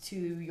to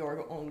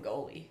your own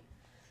goalie.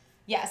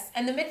 Yes,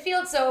 and the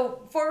midfield,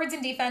 so forwards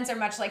and defense are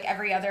much like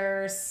every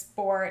other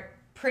sport,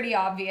 pretty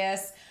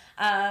obvious.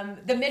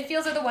 The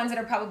midfields are the ones that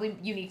are probably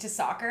unique to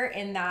soccer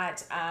in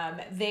that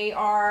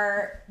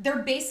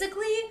they're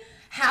basically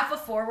half a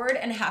forward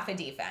and half a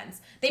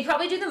defense. They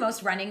probably do the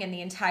most running in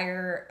the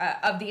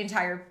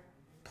entire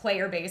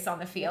player base on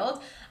the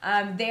field.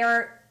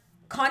 They're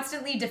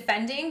constantly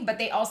defending, but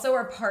they also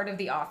are part of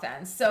the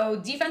offense. So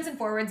defense and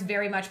forwards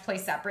very much play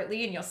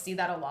separately, and you'll see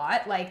that a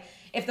lot. Like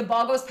if the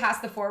ball goes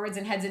past the forwards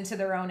and heads into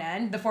their own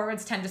end, the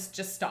forwards tend to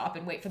just stop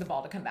and wait for the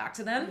ball to come back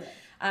to them.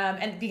 Yeah.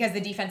 And because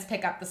the defense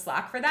pick up the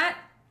slack for that.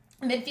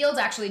 Midfields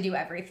actually do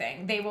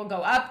everything. They will go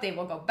up, they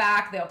will go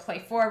back, they'll play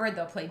forward,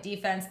 they'll play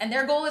defense, and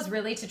their goal is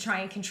really to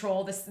try and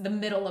control the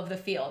middle of the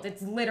field.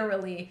 It's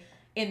literally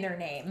in their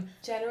name.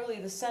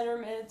 Generally, the center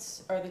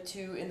mids are the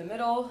two in the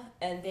middle,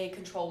 and they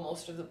control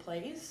most of the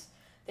plays.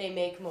 They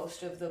make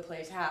most of the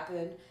plays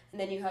happen,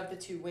 and then you have the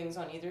two wings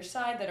on either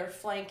side that are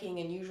flanking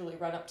and usually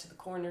run up to the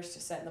corners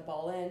to send the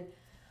ball in.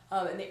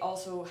 And they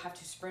also have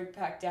to sprint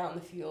back down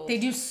the field. They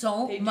do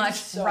so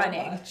much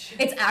running.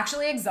 It's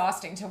actually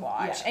exhausting to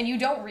watch. Yeah. And you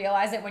don't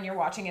realize it when you're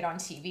watching it on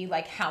TV,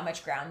 like how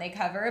much ground they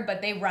cover,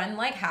 but they run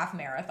like half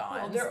marathons.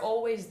 Well, they're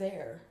always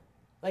there.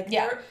 Like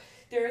they're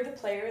the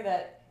player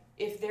that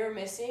if they're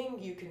missing,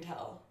 you can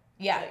tell.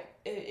 Yeah. Like,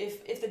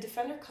 if the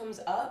defender comes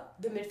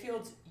up, the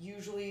midfield's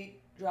usually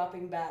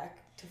dropping back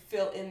to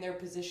fill in their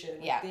position.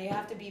 Like, yeah. They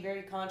have to be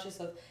very conscious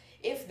of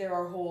if there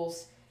are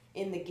holes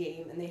in the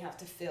game, and they have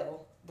to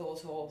fill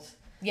those holes.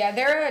 Yeah,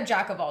 they're a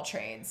jack of all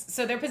trades.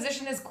 So their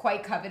position is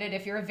quite coveted.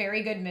 If you're a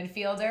very good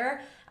midfielder,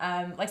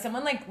 like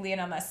someone like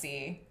Lionel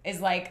Messi is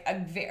like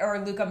or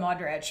Luka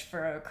Modric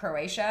for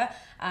Croatia,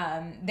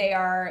 they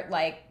are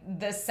like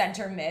the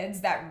center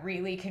mids that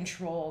really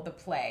control the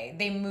play.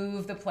 They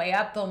move the play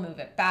up, they'll move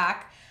it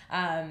back.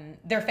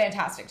 They're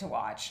fantastic to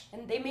watch.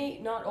 And they may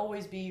not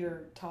always be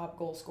your top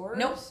goal scorers.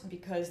 Nope.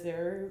 Because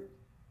they're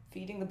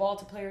feeding the ball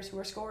to players who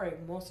are scoring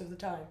most of the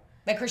time.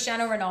 Like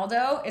Cristiano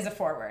Ronaldo is a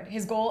forward.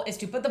 His goal is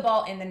to put the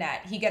ball in the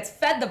net. He gets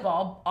fed the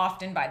ball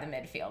often by the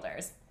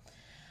midfielders.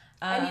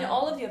 I mean,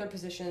 all of the other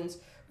positions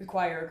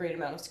require a great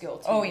amount of skill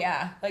too. Oh,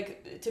 yeah.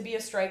 Like, to be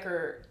a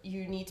striker,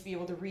 you need to be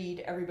able to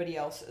read everybody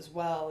else as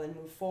well and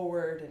move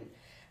forward. And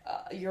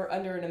you're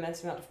under an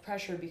immense amount of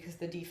pressure because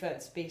the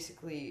defense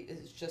basically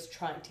is just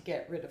trying to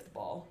get rid of the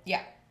ball.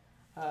 Yeah.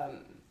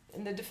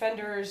 And the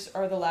defenders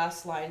are the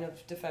last line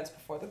of defense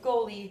before the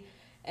goalie.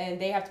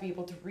 And they have to be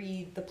able to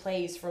read the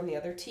plays from the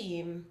other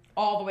team.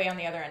 All the way on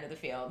the other end of the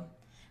field.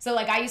 So,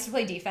 like, I used to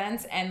play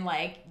defense, and,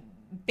 like,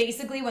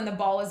 basically when the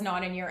ball is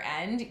not in your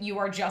end, you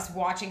are just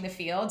watching the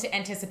field to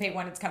anticipate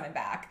when it's coming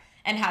back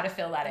and how to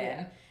fill that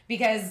in.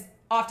 Because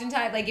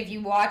oftentimes, like, if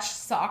you watch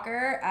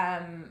soccer,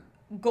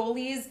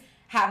 goalies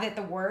have it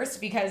the worst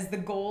because the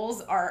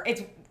goals are...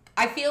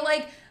 I feel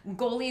like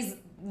goalies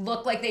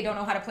look like they don't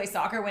know how to play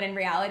soccer when in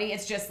reality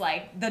it's just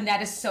like the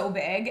net is so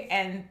big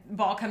and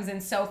ball comes in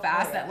so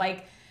fast that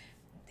like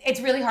it's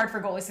really hard for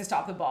goalies to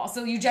stop the ball.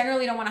 So you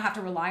generally don't want to have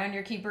to rely on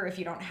your keeper if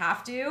you don't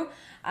have to.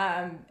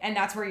 And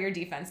that's where your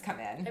defense come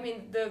in. I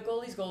mean, the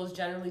goalie's goal is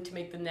generally to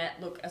make the net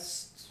look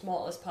as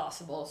small as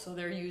possible. So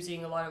they're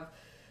using a lot of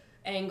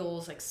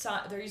angles, like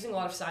they're using a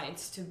lot of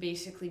science to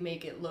basically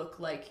make it look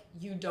like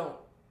you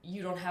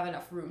don't have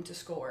enough room to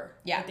score.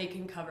 Yeah. That they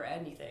can cover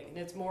anything. And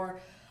it's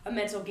more a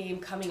mental game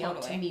coming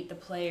out to meet the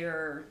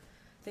player,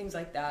 things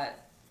like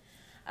that.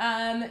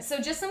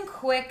 So just some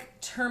quick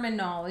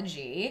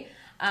terminology.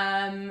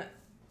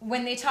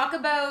 When they talk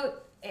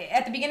about,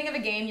 at the beginning of a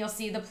game, you'll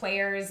see the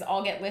players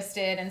all get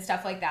listed and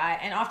stuff like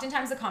that. And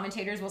oftentimes the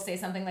commentators will say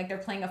something like they're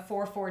playing a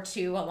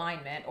 4-4-2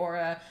 alignment or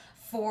a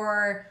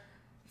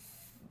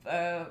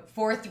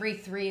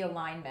 4-3-3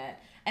 alignment.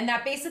 And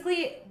that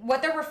basically,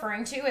 what they're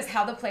referring to is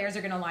how the players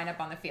are going to line up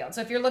on the field.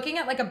 So if you're looking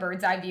at like a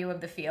bird's eye view of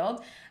the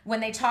field,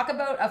 when they talk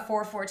about a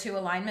 4-4-2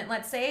 alignment,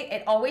 let's say,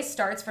 it always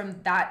starts from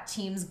that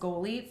team's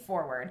goalie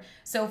forward.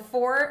 So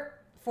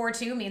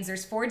 4-4-2 means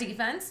there's 4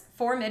 defense,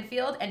 4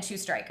 midfield, and 2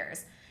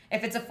 strikers.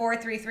 If it's a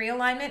 4-3-3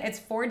 alignment, it's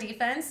 4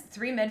 defense,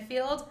 3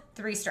 midfield,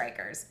 3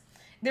 strikers.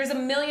 there's a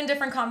million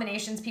different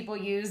combinations people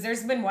use.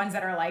 There's been ones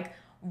that are like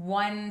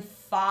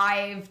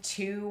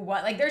 1-5-2-1.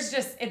 Like there's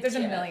a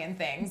million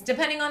things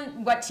depending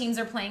on what teams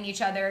are playing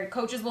each other.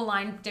 Coaches will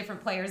line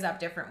different players up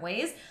different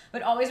ways,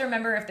 but always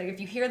remember if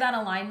you hear that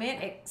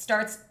alignment, it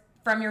starts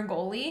from your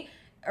goalie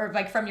or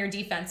like from your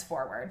defense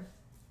forward.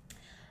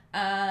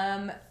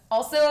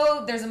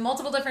 Also, there's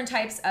multiple different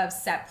types of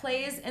set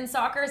plays in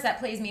soccer. Set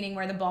plays meaning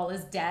where the ball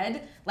is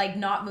dead, like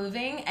not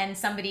moving, and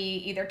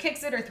somebody either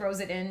kicks it or throws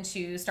it in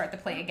to start the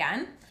play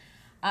again.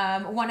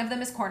 One of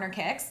them is corner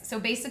kicks. So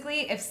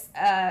basically, if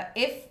I'm,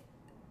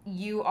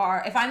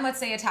 let's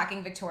say,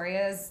 attacking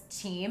Victoria's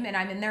team and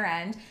I'm in their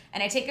end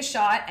and I take a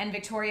shot and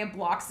Victoria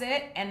blocks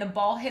it and the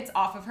ball hits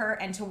off of her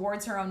and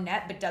towards her own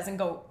net but doesn't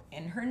go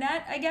in her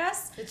net, I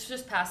guess. It's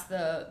just past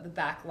the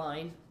back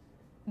line.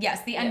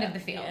 Yes, the end of the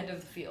field. The end of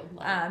the field.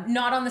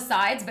 Not on the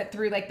sides, but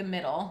through like the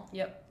middle.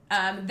 Yep.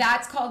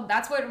 That's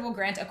what will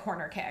grant a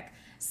corner kick.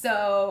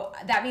 So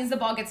that means the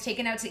ball gets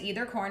taken out to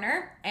either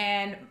corner,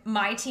 and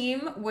my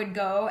team would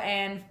go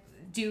and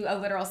do a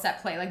literal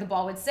set play. Like the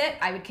ball would sit,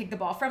 I would kick the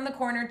ball from the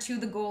corner to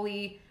the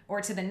goalie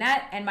or to the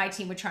net, and my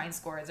team would try and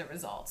score as a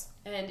result.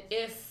 And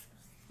if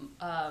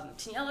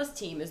Taniela's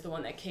team is the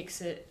one that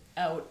kicks it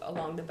out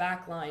along the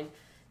back line,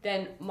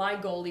 then my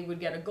goalie would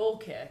get a goal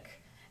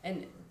kick.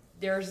 And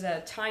there's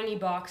a tiny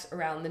box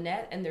around the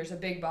net and there's a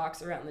big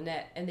box around the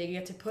net, and they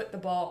get to put the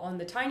ball on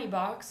the tiny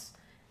box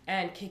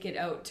and kick it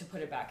out to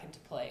put it back into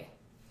play.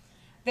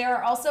 There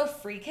are also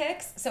free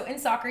kicks. So in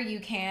soccer,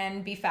 you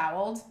can be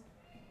fouled.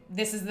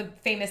 This is the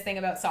famous thing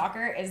about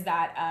soccer is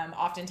that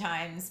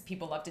oftentimes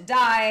people love to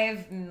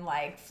dive and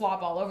like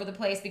flop all over the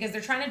place because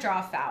they're trying to draw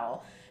a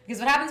foul.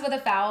 Because what happens with a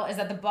foul is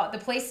that the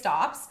play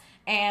stops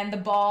and the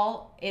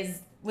ball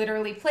is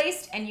literally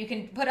placed and you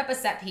can put up a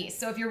set piece.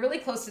 So if you're really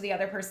close to the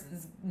other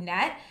person's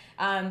net,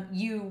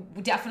 you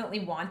definitely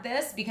want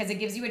this because it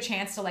gives you a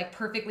chance to like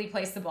perfectly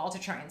place the ball to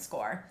try and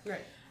score.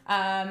 Right.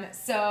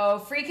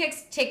 So free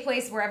kicks take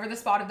place wherever the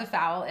spot of the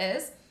foul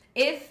is.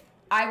 If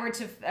I were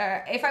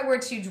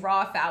to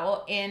draw a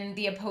foul in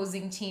the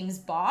opposing team's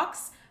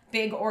box,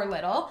 big or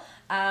little,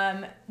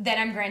 then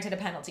I'm granted a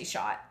penalty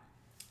shot.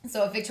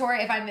 So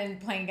if I'm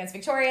playing against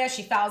Victoria,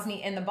 she fouls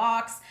me in the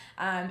box,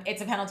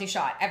 it's a penalty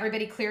shot.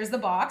 Everybody clears the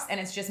box, and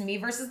it's just me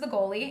versus the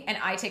goalie, and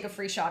I take a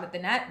free shot at the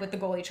net with the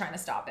goalie trying to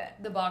stop it.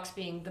 The box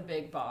being the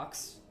big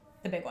box.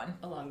 The big one.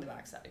 Along the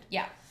backside.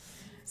 Yeah.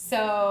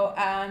 So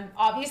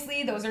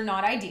obviously those are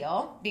not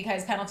ideal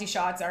because penalty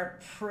shots have a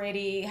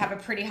pretty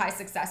high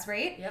success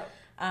rate. Yep.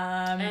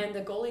 And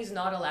the goalie's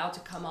not allowed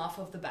to come off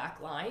of the back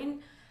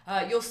line.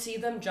 You'll see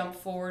them jump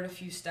forward a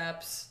few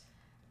steps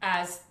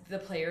as the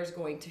player's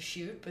going to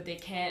shoot, but they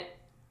can't.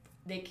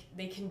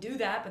 They can do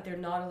that, but they're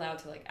not allowed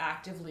to like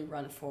actively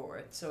run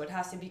forward. So it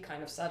has to be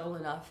kind of subtle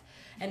enough,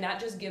 and that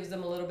just gives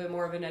them a little bit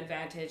more of an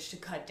advantage to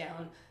cut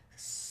down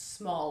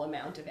small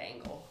amount of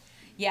angle.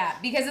 Yeah,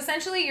 because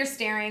essentially you're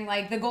staring,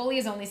 like the goalie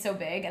is only so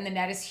big and the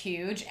net is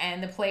huge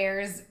and the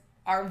players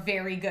are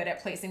very good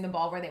at placing the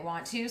ball where they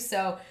want to.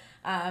 So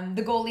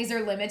the goalies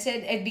are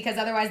limited because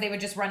otherwise they would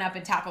just run up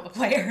and tackle the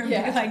player and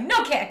be like,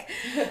 no kick.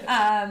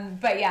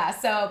 But yeah,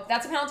 so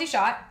that's a penalty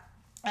shot.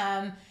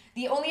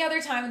 The only other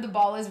time the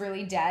ball is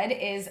really dead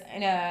is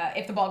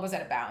if the ball goes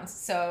out of bounds.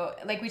 So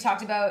like we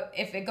talked about,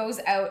 if it goes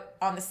out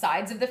on the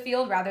sides of the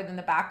field rather than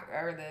the back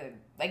or the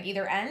like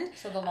either end.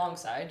 So the long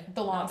side.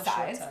 The long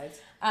sides.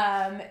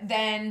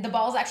 Then the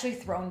ball is actually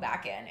thrown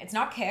back in. It's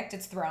not kicked,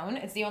 it's thrown.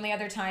 It's the only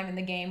other time in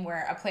the game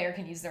where a player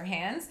can use their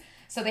hands.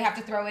 So they have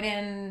to throw it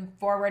in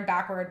forward,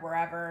 backward,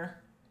 wherever.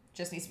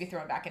 Just needs to be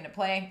thrown back into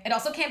play. It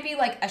also can't be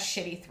like a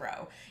shitty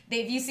throw.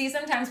 You see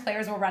sometimes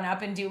players will run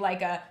up and do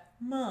like a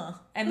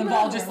and the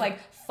ball just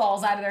like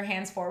falls out of their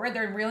hands forward.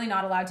 They're really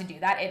not allowed to do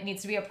that. It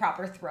needs to be a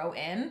proper throw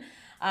in.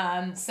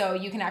 So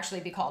you can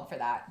actually be called for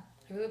that.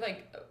 I believe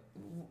like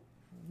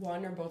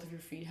one or both of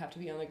your feet have to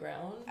be on the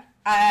ground.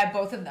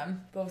 Both of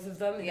them. Both of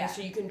them? Yeah.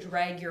 So you can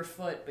drag your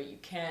foot, but you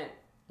can't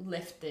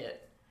lift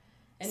it.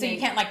 And so you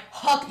can't like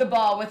hook the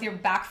ball with your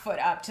back foot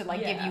up to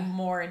like give you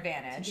more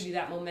advantage. To give you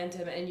that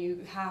momentum, and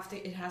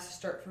it has to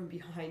start from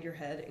behind your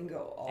head and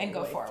go all the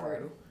way forward.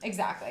 Through.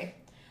 Exactly.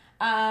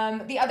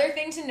 The other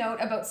thing to note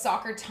about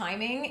soccer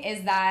timing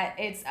is that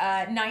it's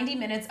 90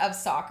 minutes of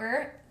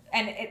soccer,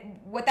 and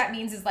what that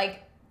means is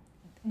like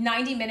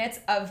 90 minutes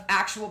of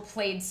actual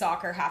played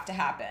soccer have to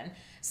happen.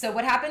 So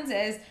what happens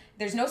is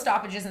there's no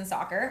stoppages in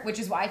soccer, which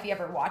is why if you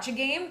ever watch a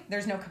game,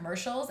 there's no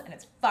commercials, and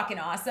it's fucking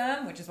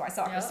awesome, which is why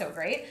soccer is so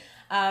great.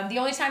 The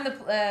only time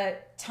the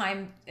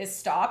time is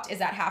stopped is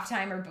at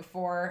halftime or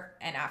before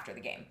and after the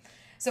game.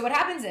 So what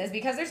happens is,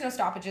 because there's no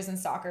stoppages in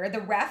soccer,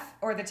 the ref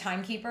or the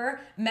timekeeper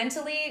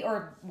mentally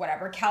or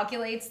whatever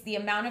calculates the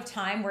amount of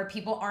time where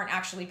people aren't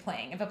actually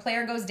playing. If a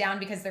player goes down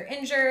because they're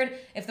injured,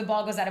 if the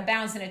ball goes out of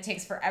bounds and it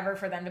takes forever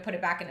for them to put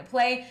it back into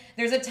play,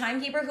 there's a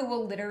timekeeper who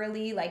will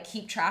literally like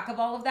keep track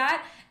of all of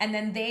that, and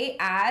then they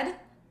add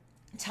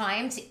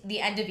time to the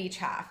end of each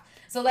half.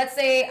 So let's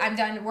say I'm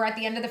done, we're at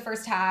the end of the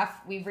first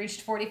half, we've reached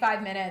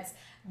 45 minutes.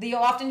 You'll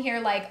often hear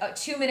like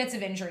 2 minutes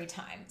of injury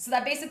time. So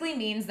that basically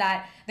means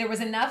that there was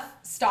enough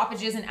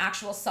stoppages in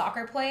actual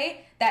soccer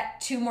play that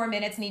 2 more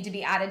minutes need to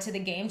be added to the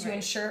game to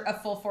ensure a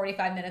full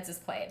 45 minutes is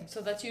played. So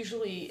that's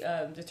usually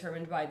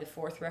determined by the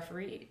 4th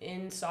referee.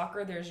 In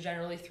soccer, there's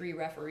generally 3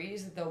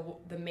 referees.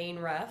 The main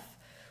ref,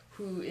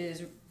 who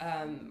is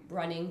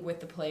running with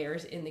the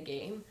players in the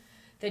game.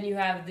 Then you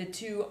have the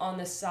 2 on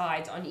the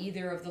sides, on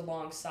either of the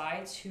long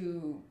sides,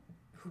 who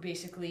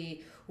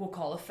basically will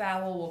call a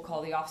foul, will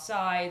call the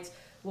offsides,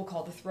 will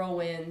call the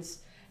throw-ins,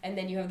 and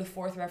then you have the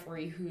 4th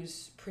referee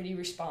who's pretty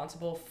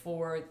responsible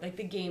for like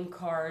the game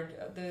card,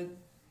 the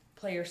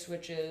player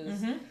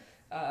switches.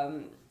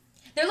 Mm-hmm.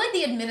 They're like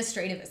the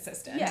administrative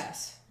assistant.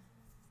 Yes,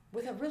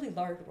 with a really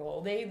large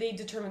role. They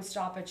determine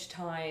stoppage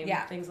time,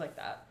 things like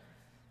that.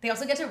 They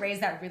also get to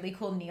raise that really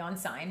cool neon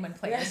sign when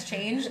players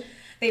change.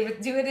 They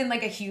do it in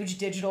like a huge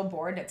digital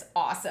board. It's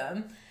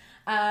awesome.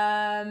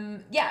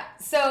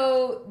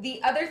 So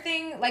the other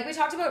thing, like we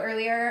talked about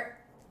earlier,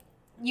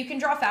 you can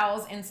draw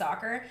fouls in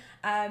soccer.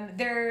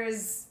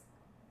 There's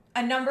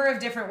a number of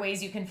different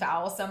ways you can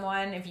foul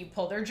someone. If you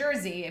pull their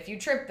jersey, if you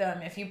trip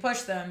them, if you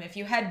push them, if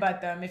you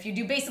headbutt them, if you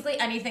do basically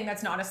anything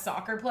that's not a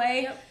soccer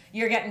play,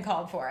 you're getting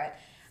called for it.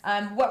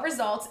 What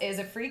results is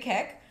a free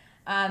kick.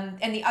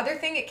 And the other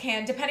thing, it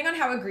can, depending on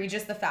how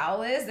egregious the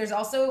foul is, there's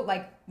also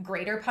like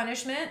greater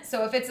punishment.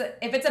 So if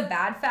it's a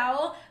bad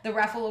foul, the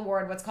ref will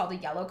award what's called a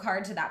yellow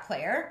card to that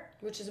player.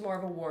 Which is more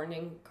of a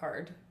warning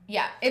card.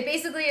 Yeah, it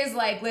basically is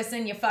like,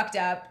 listen, you fucked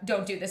up,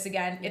 don't do this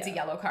again. It's a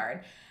yellow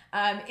card.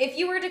 If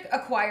you were to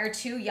acquire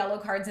 2 yellow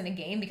cards in a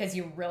game because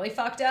you really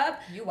fucked up,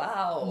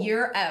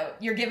 you're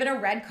out. You're given a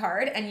red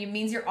card, and it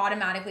means you're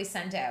automatically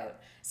sent out.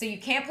 So you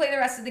can't play the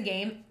rest of the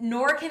game,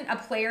 nor can a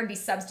player be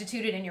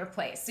substituted in your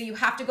place. So you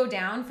have to go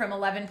down from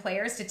 11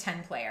 players to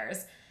 10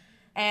 players.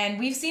 And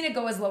we've seen it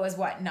go as low as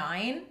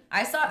 9?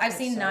 I've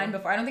seen 9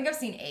 before. I don't think I've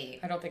seen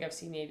 8. I don't think I've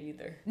seen 8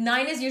 either.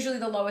 9 is usually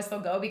the lowest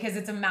they'll go because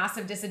it's a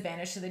massive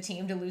disadvantage to the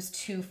team to lose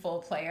 2 full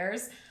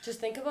players.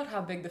 Just think about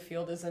how big the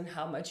field is and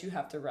how much you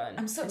have to run.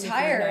 I'm so and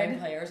tired. If you're 9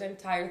 players, I'm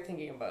tired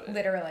thinking about it.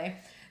 Literally.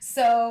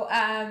 So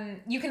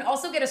you can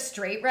also get a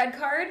straight red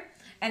card.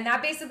 And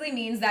that basically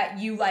means that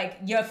you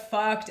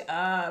fucked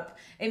up.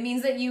 It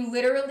means that you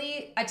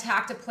literally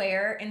attacked a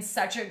player in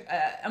such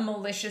a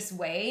malicious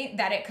way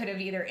that it could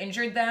have either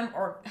injured them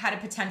or had a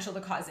potential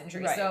to cause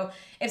injury. Right. So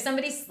if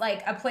somebody's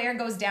like, a player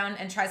goes down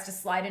and tries to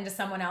slide into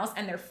someone else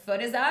and their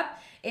foot is up,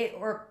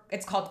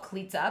 it's called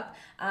cleats up.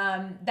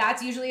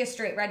 That's usually a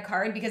straight red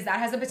card because that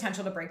has the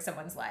potential to break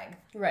someone's leg.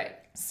 Right.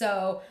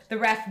 So the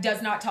ref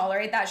does not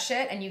tolerate that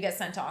shit and you get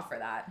sent off for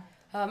that.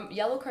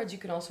 Yellow cards you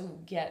can also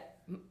get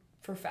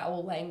for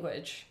foul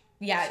language.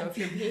 Yeah. So if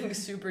you're being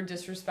super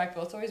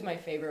disrespectful, it's always my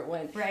favorite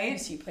when you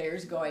see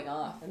players going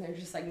off and they're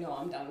just like, no,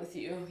 I'm done with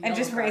you. And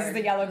just raises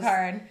the yellow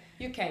card.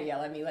 You can't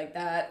yell at me like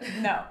that.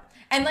 No.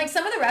 And like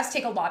some of the refs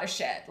take a lot of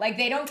shit. Like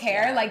they don't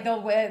care. Yeah. Like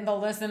they'll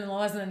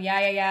listen,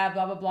 yeah,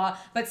 blah, blah, blah.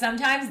 But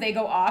sometimes they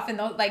go off and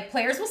they'll like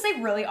players will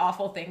say really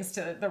awful things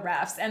to the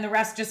refs and the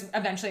refs just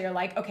eventually are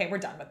like, okay, we're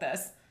done with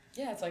this.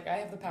 Yeah, it's like, I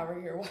have the power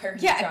here. Why are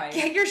you trying?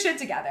 Get your shit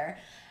together.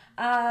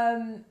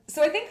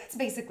 So I think that's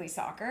basically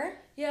soccer.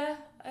 Yeah,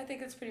 I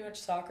think it's pretty much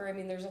soccer. I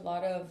mean, there's a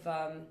lot of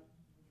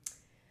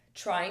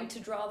trying to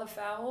draw the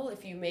foul.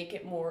 If you make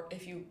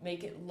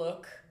it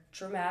look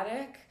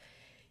dramatic,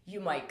 you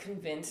might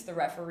convince the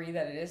referee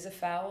that it is a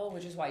foul,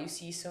 which is why you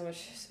see so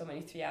many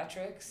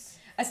theatrics.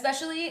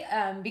 Especially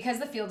because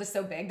the field is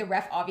so big, the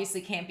ref obviously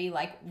can't be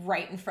like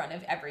right in front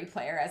of every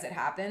player as it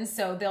happens.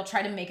 So they'll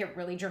try to make it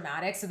really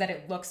dramatic so that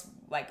it looks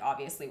like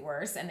obviously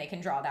worse and they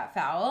can draw that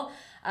foul.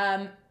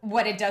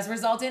 What it does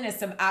result in is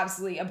some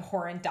absolutely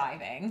abhorrent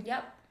diving.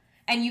 Yep.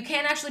 And you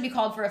can actually be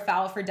called for a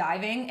foul for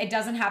diving. It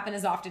doesn't happen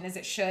as often as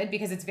it should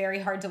because it's very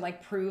hard to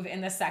like prove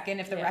in the second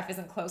if the ref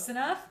isn't close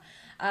enough.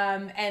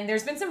 And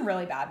there's been some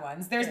really bad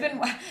ones. There's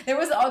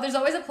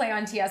always a play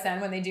on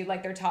TSN when they do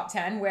like their top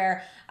 10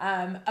 where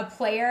a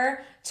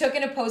player took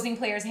an opposing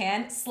player's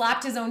hand,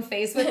 slapped his own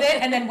face with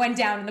it, and then went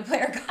down and the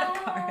player got a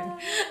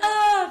card.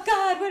 Oh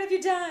God, what have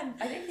you done?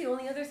 I think the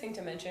only other thing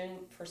to mention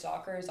for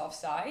soccer is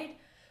offside.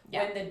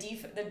 Yeah. When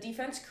the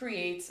defense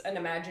creates an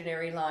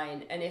imaginary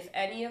line, and if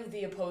any of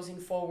the opposing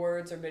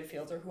forwards or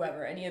midfields or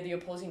whoever, any of the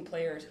opposing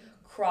players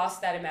cross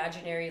that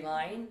imaginary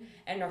line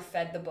and are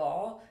fed the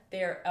ball,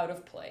 they are out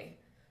of play.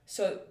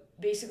 So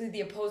basically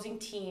the opposing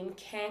team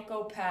can't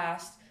go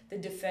past the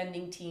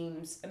defending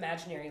team's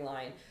imaginary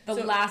line. The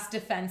last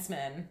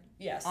defenseman.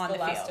 Yes, on the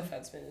last field.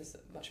 defenseman is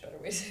a much better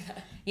way to say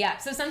that. Yeah,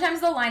 so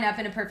sometimes they'll line up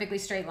in a perfectly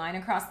straight line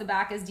across the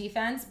back as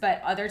defense,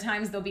 but other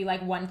times they'll be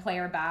like one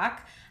player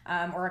back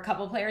or a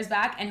couple players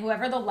back, and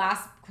whoever the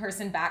last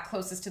person back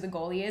closest to the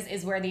goalie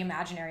is where the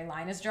imaginary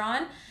line is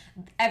drawn.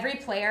 Every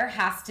player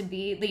has to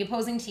be, the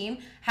opposing team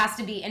has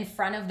to be in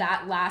front of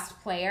that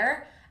last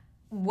player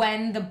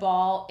when the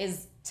ball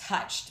is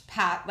touched,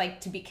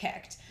 to be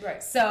kicked.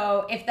 Right.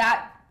 So if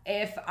that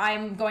if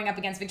I'm going up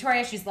against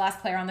Victoria, she's the last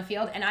player on the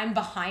field, and I'm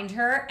behind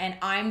her, and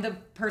I'm the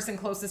person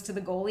closest to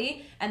the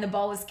goalie, and the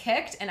ball is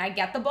kicked, and I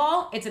get the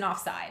ball, it's an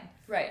offside.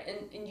 Right,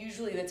 and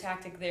usually the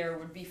tactic there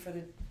would be for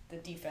the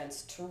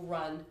defense to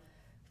run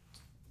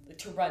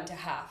to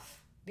half,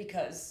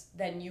 because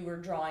then you were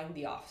drawing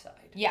the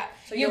offside. Yeah.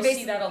 So you'll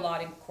see that a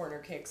lot in corner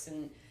kicks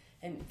and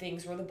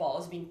things where the ball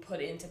is being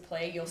put into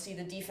play. You'll see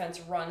the defense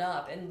run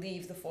up and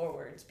leave the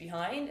forwards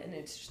behind, and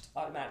it's just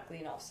automatically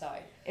an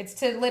offside. It's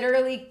to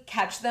literally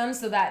catch them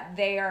so that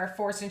they are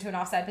forced into an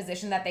offside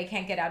position that they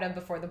can't get out of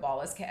before the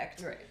ball is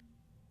kicked. Right.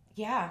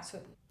 Yeah. So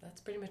that's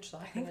pretty much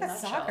soccer. I think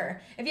that's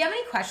soccer. If you have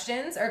any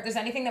questions, or if there's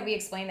anything that we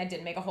explained that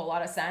didn't make a whole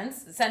lot of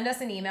sense, send us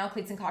an email,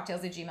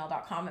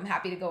 cleatsandcocktails@gmail.com. I'm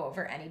happy to go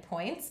over any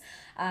points.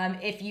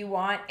 If you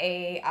want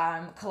a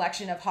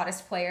collection of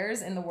hottest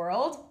players in the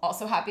world,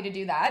 also happy to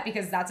do that,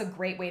 because that's a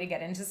great way to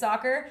get into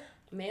soccer.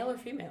 Male or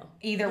female?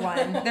 Either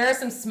one. There are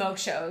some smoke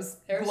shows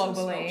globally. Some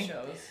smoke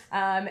shows.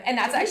 And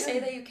that's Did you actually... say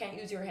that you can't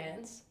use your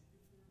hands?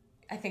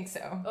 I think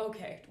so.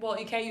 Okay. Well,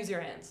 you can't use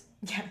your hands.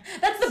 Yeah,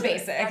 that's the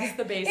basic. That's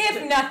the basic.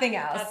 If nothing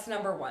else. That's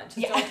number one.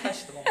 Just don't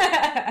touch the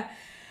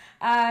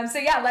ball. So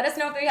yeah, let us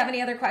know if you have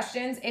any other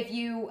questions. If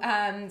you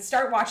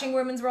start watching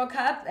Women's World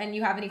Cup and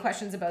you have any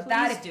questions about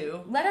that,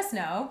 let us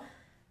know.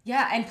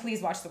 Yeah, and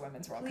please watch the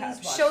Women's World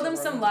Cup. Show them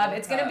some love.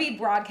 It's going to be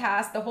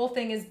broadcast. The whole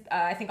thing is,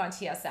 I think, on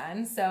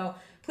TSN. So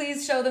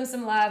please show them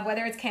some love,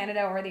 whether it's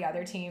Canada or the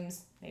other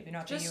teams. Maybe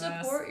not the US.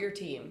 Just support your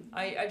team.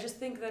 I just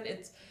think that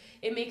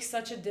it makes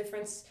such a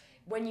difference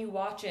when you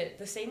watch it.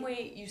 The same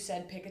way you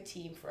said pick a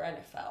team for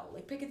NFL.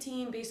 Like, pick a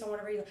team based on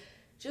whatever you...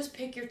 Just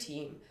pick your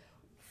team.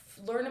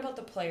 Learn about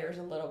the players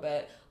a little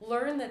bit.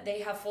 Learn that they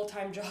have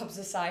full-time jobs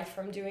aside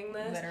from doing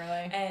this.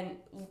 Literally. And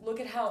look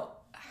at how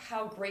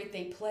great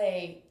they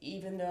play,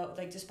 even though,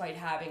 like, despite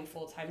having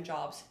full-time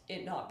jobs,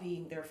 it not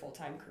being their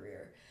full-time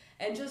career.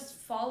 And just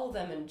follow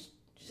them, and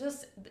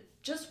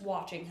just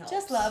watching helps.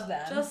 Just love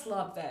them. Just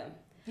love them.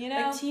 You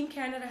know? Like, Team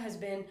Canada has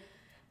been...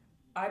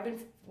 I've been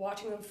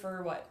watching them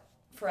for,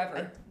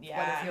 forever. Yeah.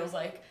 What it feels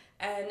like.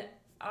 And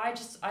I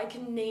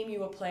can name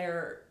you a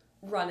player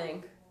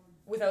running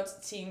without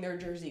seeing their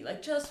jersey.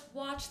 Like, just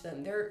watch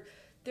them.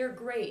 They're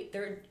great.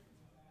 You're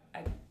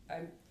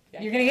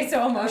gonna get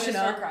so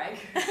emotional. I'm gonna start crying.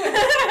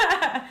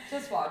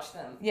 Just watch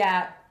them.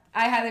 Yeah,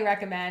 I highly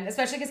recommend,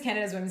 especially because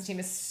Canada's women's team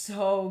is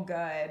so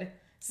good,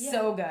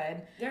 so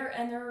good. They're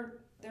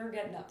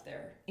getting up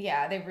there.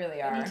 Yeah, they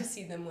really are. I need to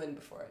see them win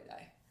before I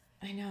die.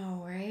 I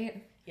know,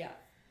 right? Yeah.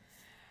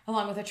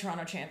 Along with the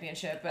Toronto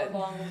Championship, but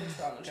along with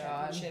the Toronto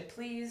Championship,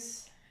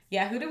 please.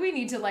 Yeah, who do we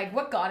need to, like,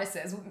 what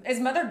goddesses? Is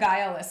Mother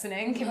Gaia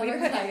listening? Can Mother we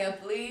put Gaia,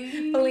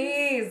 please?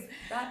 Please.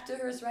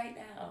 Raptors right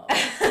now.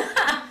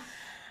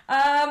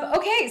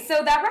 Okay,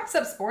 so that wraps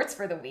up sports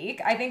for the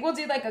week. I think we'll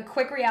do, like, a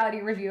quick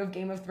reality review of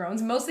Game of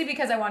Thrones, mostly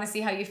because I want to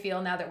see how you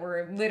feel now that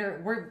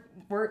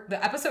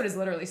the episode is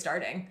literally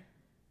starting.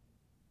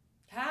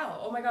 How?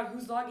 Oh my god,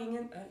 who's logging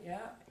in? Yeah.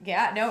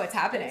 Yeah, no, it's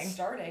happening. It's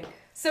starting.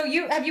 So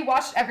have you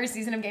watched every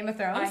season of Game of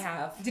Thrones? I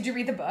have. Did you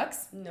read the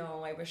books?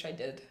 No, I wish I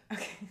did.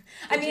 Okay.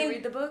 Did you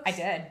read the books? I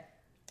did.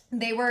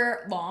 They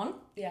were long.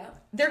 Yeah.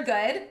 They're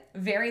good.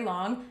 Very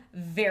long.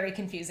 Very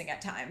confusing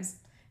at times,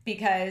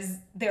 because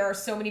there are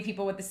so many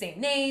people with the same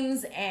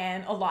names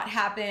and a lot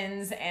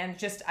happens, and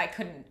just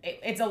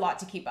it's a lot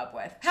to keep up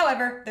with.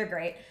 However, they're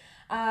great.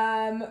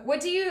 How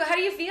do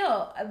you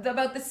feel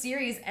about the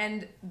series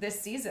and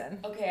this season?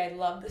 Okay, I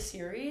love the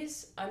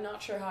series. I'm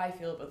not sure how I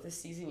feel about this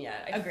season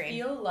yet. I Agreed.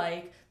 feel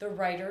like the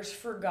writers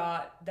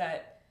forgot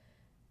that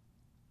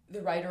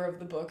the writer of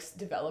the books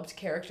developed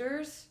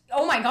characters.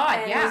 Oh my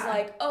god, and yeah. it was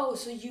like, oh,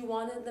 so you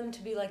wanted them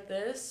to be like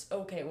this?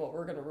 Okay, well,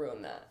 we're gonna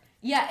ruin that.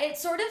 Yeah, it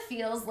sort of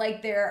feels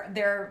like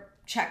they're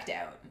checked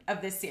out of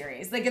this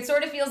series. Like, it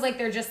sort of feels like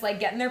they're just, like,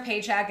 getting their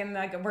paycheck and,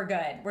 like, we're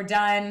good. We're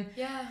done.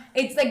 Yeah.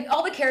 It's like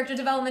all the character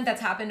development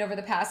that's happened over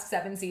the past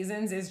 7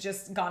 seasons is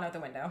just gone out the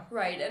window.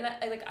 Right, and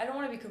I don't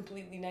want to be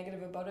completely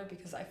negative about it,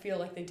 because I feel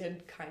like they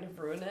did kind of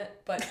ruin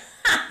it, but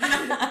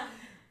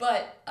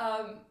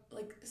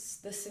like,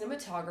 the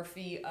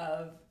cinematography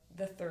of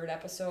the 3rd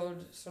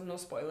episode, so no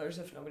spoilers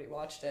if nobody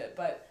watched it,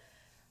 but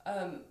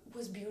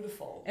was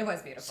beautiful. It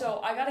was beautiful. So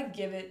I gotta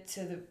give it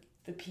to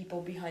the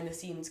people behind the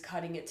scenes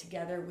cutting it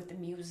together with the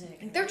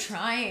music. They're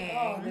trying.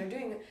 Oh, they're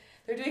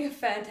doing a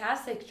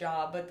fantastic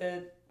job, but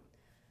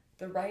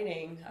the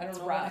writing, I don't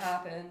know what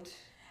happened.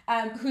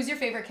 Who's your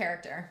favorite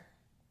character?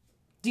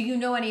 Do you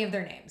know any of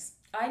their names?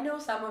 I know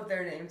some of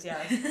their names,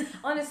 yes.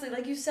 Honestly,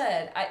 like you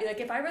said,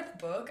 if I read the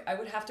book, I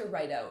would have to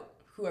write out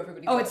who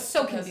everybody was. Oh, it's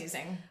so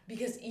confusing.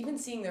 Because even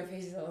seeing their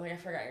faces, I was like, I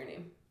forgot your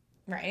name.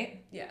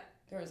 Right? Yeah.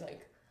 There was,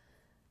 like,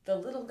 the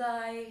little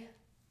guy.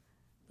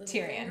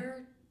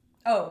 Tyrion.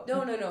 Oh.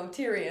 No,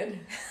 Tyrion.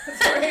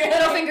 Sorry.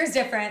 Littlefinger's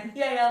different.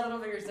 Yeah,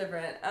 Littlefinger's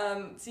different.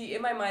 See,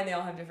 in my mind, they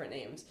all have different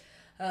names.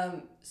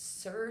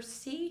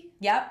 Cersei?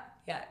 Yep.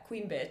 Yeah,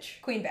 Queen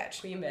Bitch. Queen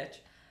Bitch.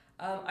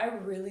 I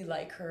really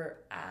like her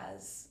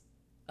as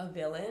a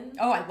villain.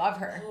 Oh, I love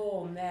her.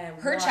 Oh, man.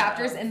 Her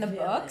chapters in the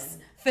books,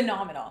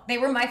 phenomenal. They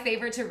were my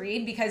favorite to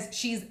read because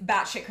she's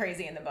batshit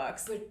crazy in the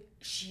books. But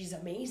she's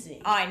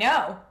amazing. I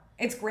know.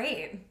 It's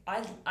great.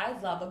 I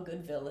love a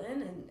good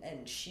villain,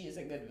 and she is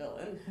a good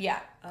villain. Yeah,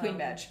 Queen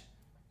Bitch.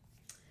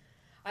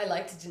 I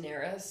liked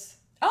Daenerys.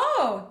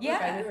 Oh, Look, yeah.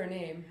 I knew her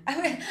name.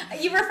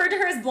 You referred to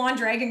her as Blonde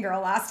Dragon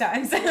Girl last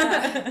time. So.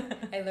 Yeah,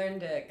 I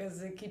learned it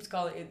because it keeps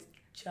calling it's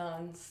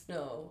Jon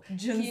Snow.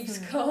 Jon Keeps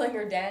Snow. calling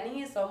her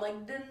Dany, so I'm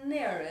like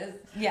Daenerys.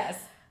 Yes.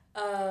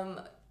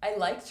 I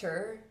liked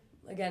her.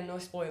 Again, no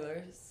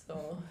spoilers.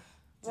 So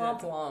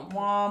womp womp.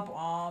 Womp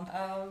womp.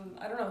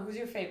 I don't know. Who's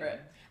your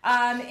favorite?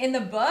 In the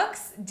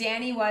books,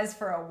 Dany was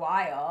for a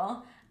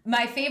while.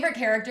 My favorite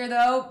character,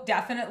 though,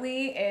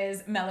 definitely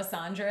is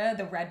Melisandre,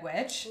 the Red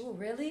Witch. Oh,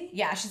 really?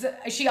 Yeah,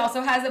 she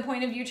also has a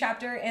point of view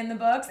chapter in the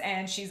books,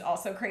 and she's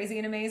also crazy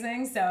and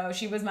amazing. So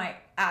she was my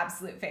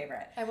absolute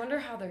favorite. I wonder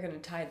how they're gonna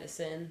tie this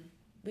in,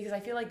 because I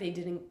feel like they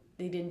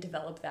didn't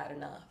develop that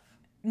enough.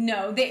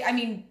 No, I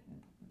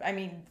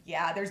mean,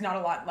 yeah, there's not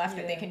a lot left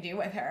that they can do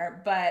with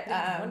her, but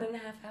 1.5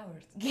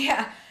 hours.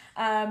 yeah.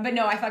 But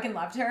no, I fucking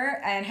loved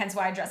her, and hence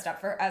why I dressed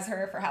up as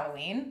her for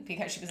Halloween,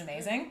 because she was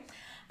amazing.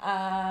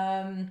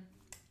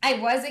 I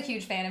was a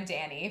huge fan of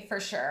Dany, for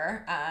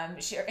sure.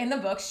 In the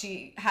book,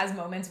 she has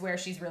moments where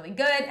she's really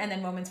good, and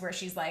then moments where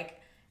she's like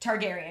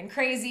Targaryen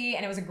crazy,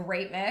 and it was a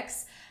great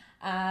mix.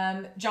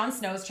 Jon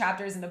Snow's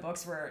chapters in the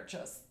books were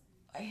just,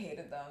 I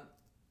hated them.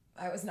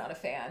 I was not a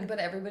fan. But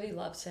everybody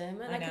loves him,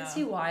 and I know. can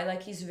see why.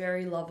 Like, he's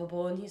very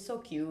lovable, and he's so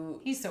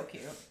cute. He's so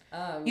cute.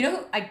 You know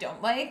who I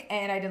don't like,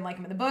 and I didn't like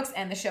him in the books,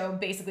 and the show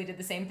basically did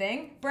the same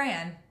thing?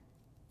 Bran.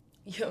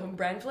 Yo,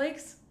 Bran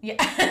Flakes? Yeah,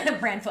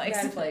 Bran Flakes.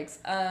 Bran Flakes.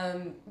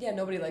 Yeah,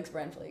 nobody likes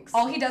Bran Flakes.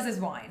 All he does is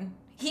whine.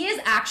 He is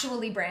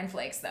actually Bran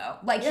Flakes, though.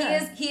 Like,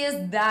 Yeah. he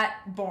is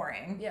that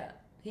boring. Yeah,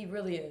 he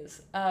really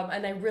is.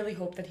 And I really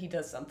hope that he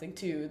does something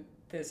to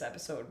this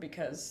episode,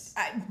 because...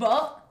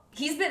 Well,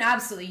 he's been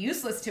absolutely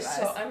useless to us.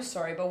 So, I'm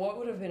sorry, but what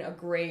would have been a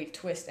great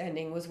twist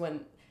ending was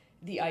when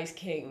the Ice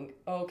King...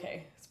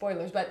 Okay,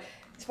 spoilers, but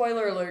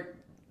spoiler alert,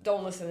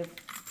 don't listen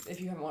if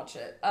you haven't watched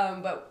it.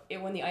 But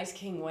when the Ice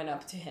King went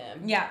up to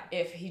him... Yeah.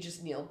 If he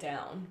just kneeled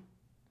down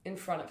in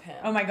front of him...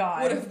 Oh my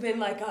God. Would have been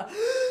like a...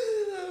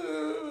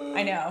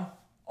 I know.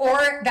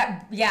 Or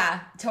that,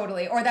 yeah,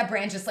 totally. Or that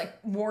Bran just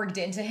like warged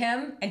into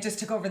him and just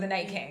took over the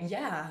Night King.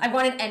 Yeah. I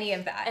wanted any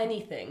of that.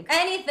 Anything.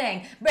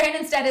 Anything. Bran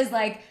instead is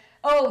like,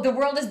 oh, the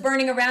world is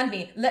burning around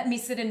me. Let me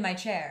sit in my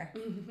chair.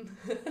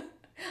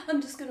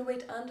 I'm just gonna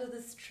wait under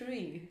this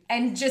tree.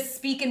 And just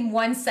speak in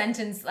one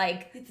sentence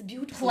like It's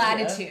beautiful.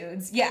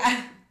 platitudes.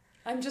 Yeah.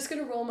 I'm just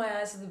gonna roll my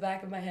eyes to the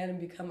back of my head and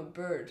become a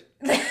bird.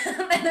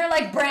 And they're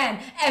like, Bran,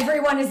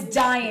 everyone is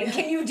dying.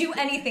 Can you do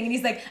anything? And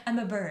he's like, I'm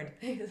a bird.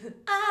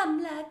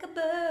 I'm like a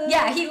bird.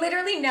 Yeah, he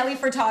literally Nelly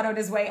Furtado'd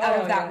his way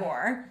out of that yeah.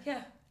 war.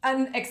 Yeah.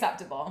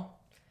 Unacceptable.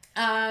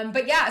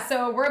 But yeah,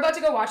 so we're about to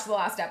go watch the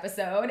last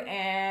episode,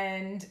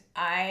 and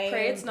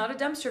Pray it's not a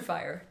dumpster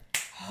fire.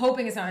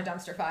 hoping it's not a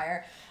dumpster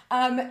fire.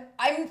 I'm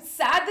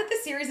sad that the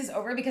series is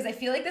over because I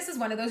feel like this is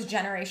one of those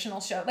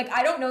generational shows. Like,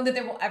 I don't know that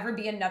there will ever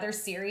be another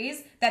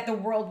series that the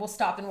world will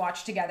stop and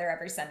watch together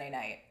every Sunday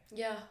night.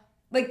 Yeah.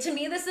 Like, to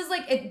me, this is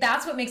like,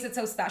 that's what makes it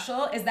so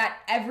special, is that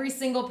every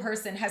single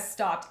person has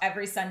stopped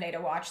every Sunday to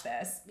watch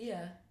this.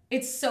 Yeah.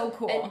 It's so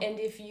cool. And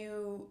if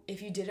you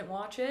didn't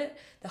watch it,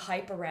 the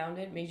hype around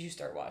it made you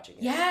start watching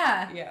it.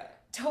 Yeah. Yeah.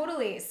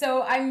 Totally.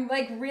 So I'm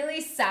like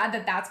really sad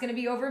that that's going to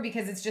be over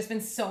because it's just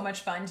been so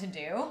much fun to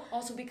do.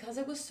 Also, because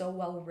it was so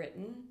well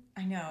written.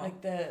 I know.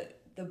 Like the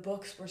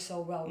books were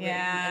so well written,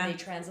 Yeah. and they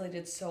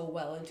translated so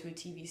well into a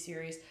TV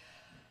series.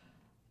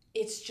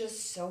 It's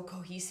just so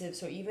cohesive.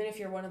 So even if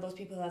you're one of those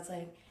people that's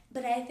like,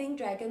 but I think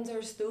dragons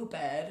are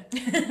stupid,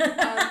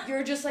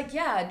 you're just like,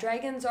 yeah,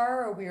 dragons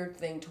are a weird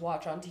thing to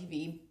watch on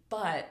TV,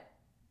 but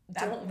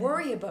don't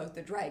worry about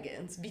the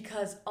dragons,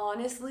 because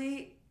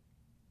honestly,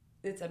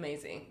 it's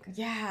amazing.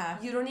 Yeah.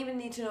 You don't even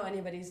need to know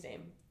anybody's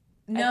name.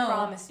 No. I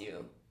promise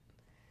you.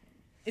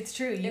 It's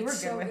true. You were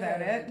It's good so without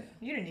good. it.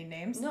 You didn't need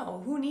names.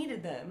 No, who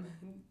needed them?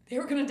 They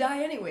were gonna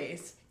die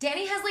anyways.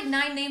 Dany has like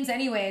 9 names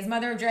anyways.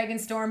 Mother of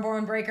Dragons,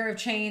 Stormborn, Breaker of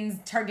Chains,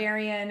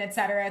 Targaryen,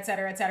 etc.,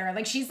 etc., etc.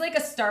 Like, she's like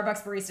a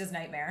Starbucks barista's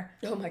nightmare.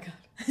 Oh my god.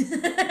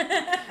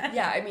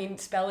 Yeah, I mean,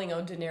 spelling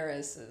out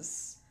Daenerys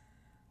is...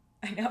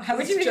 I know. How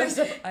would It's you just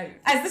even...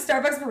 As the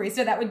Starbucks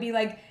barista, that would be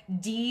like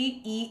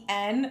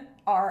DENRIS.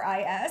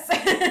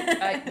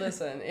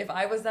 Listen, if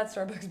I was that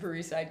Starbucks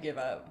barista, I'd give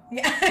up.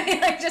 Yeah,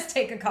 like just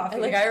take a coffee.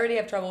 Like, I already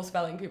have trouble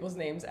spelling people's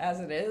names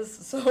as it is,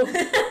 so...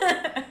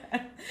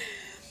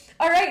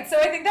 All right, so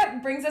I think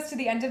that brings us to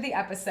the end of the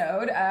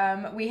episode.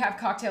 We have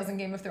cocktails and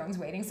Game of Thrones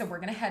waiting, so we're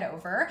going to head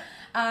over.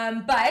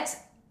 But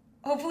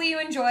hopefully you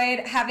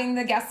enjoyed having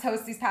the guest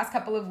host these past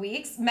couple of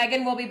weeks.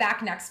 Megan will be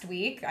back next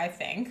week, I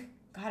think.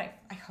 God,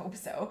 I hope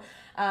so.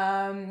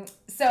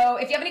 So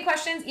if you have any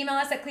questions, email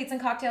us at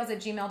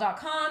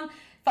cleatsandcocktails@gmail.com.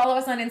 Follow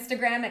us on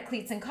Instagram at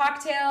Cleats and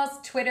Cocktails,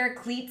 Twitter,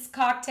 Cleats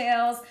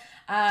Cocktails.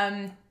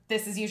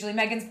 This is usually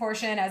Megan's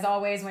portion, as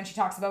always, when she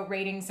talks about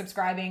rating,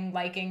 subscribing,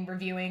 liking,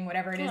 reviewing,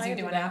 whatever it is you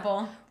do on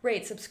Apple.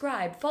 Rate,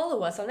 subscribe,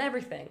 follow us on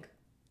everything.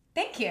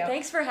 Thank you.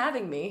 Thanks for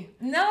having me.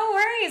 No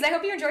worries. I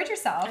hope you enjoyed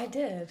yourself. I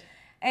did.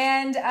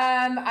 And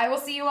I will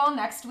see you all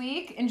next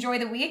week. Enjoy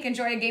the week.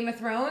 Enjoy a Game of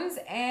Thrones.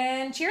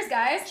 And cheers,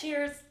 guys.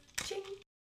 Cheers. Ching.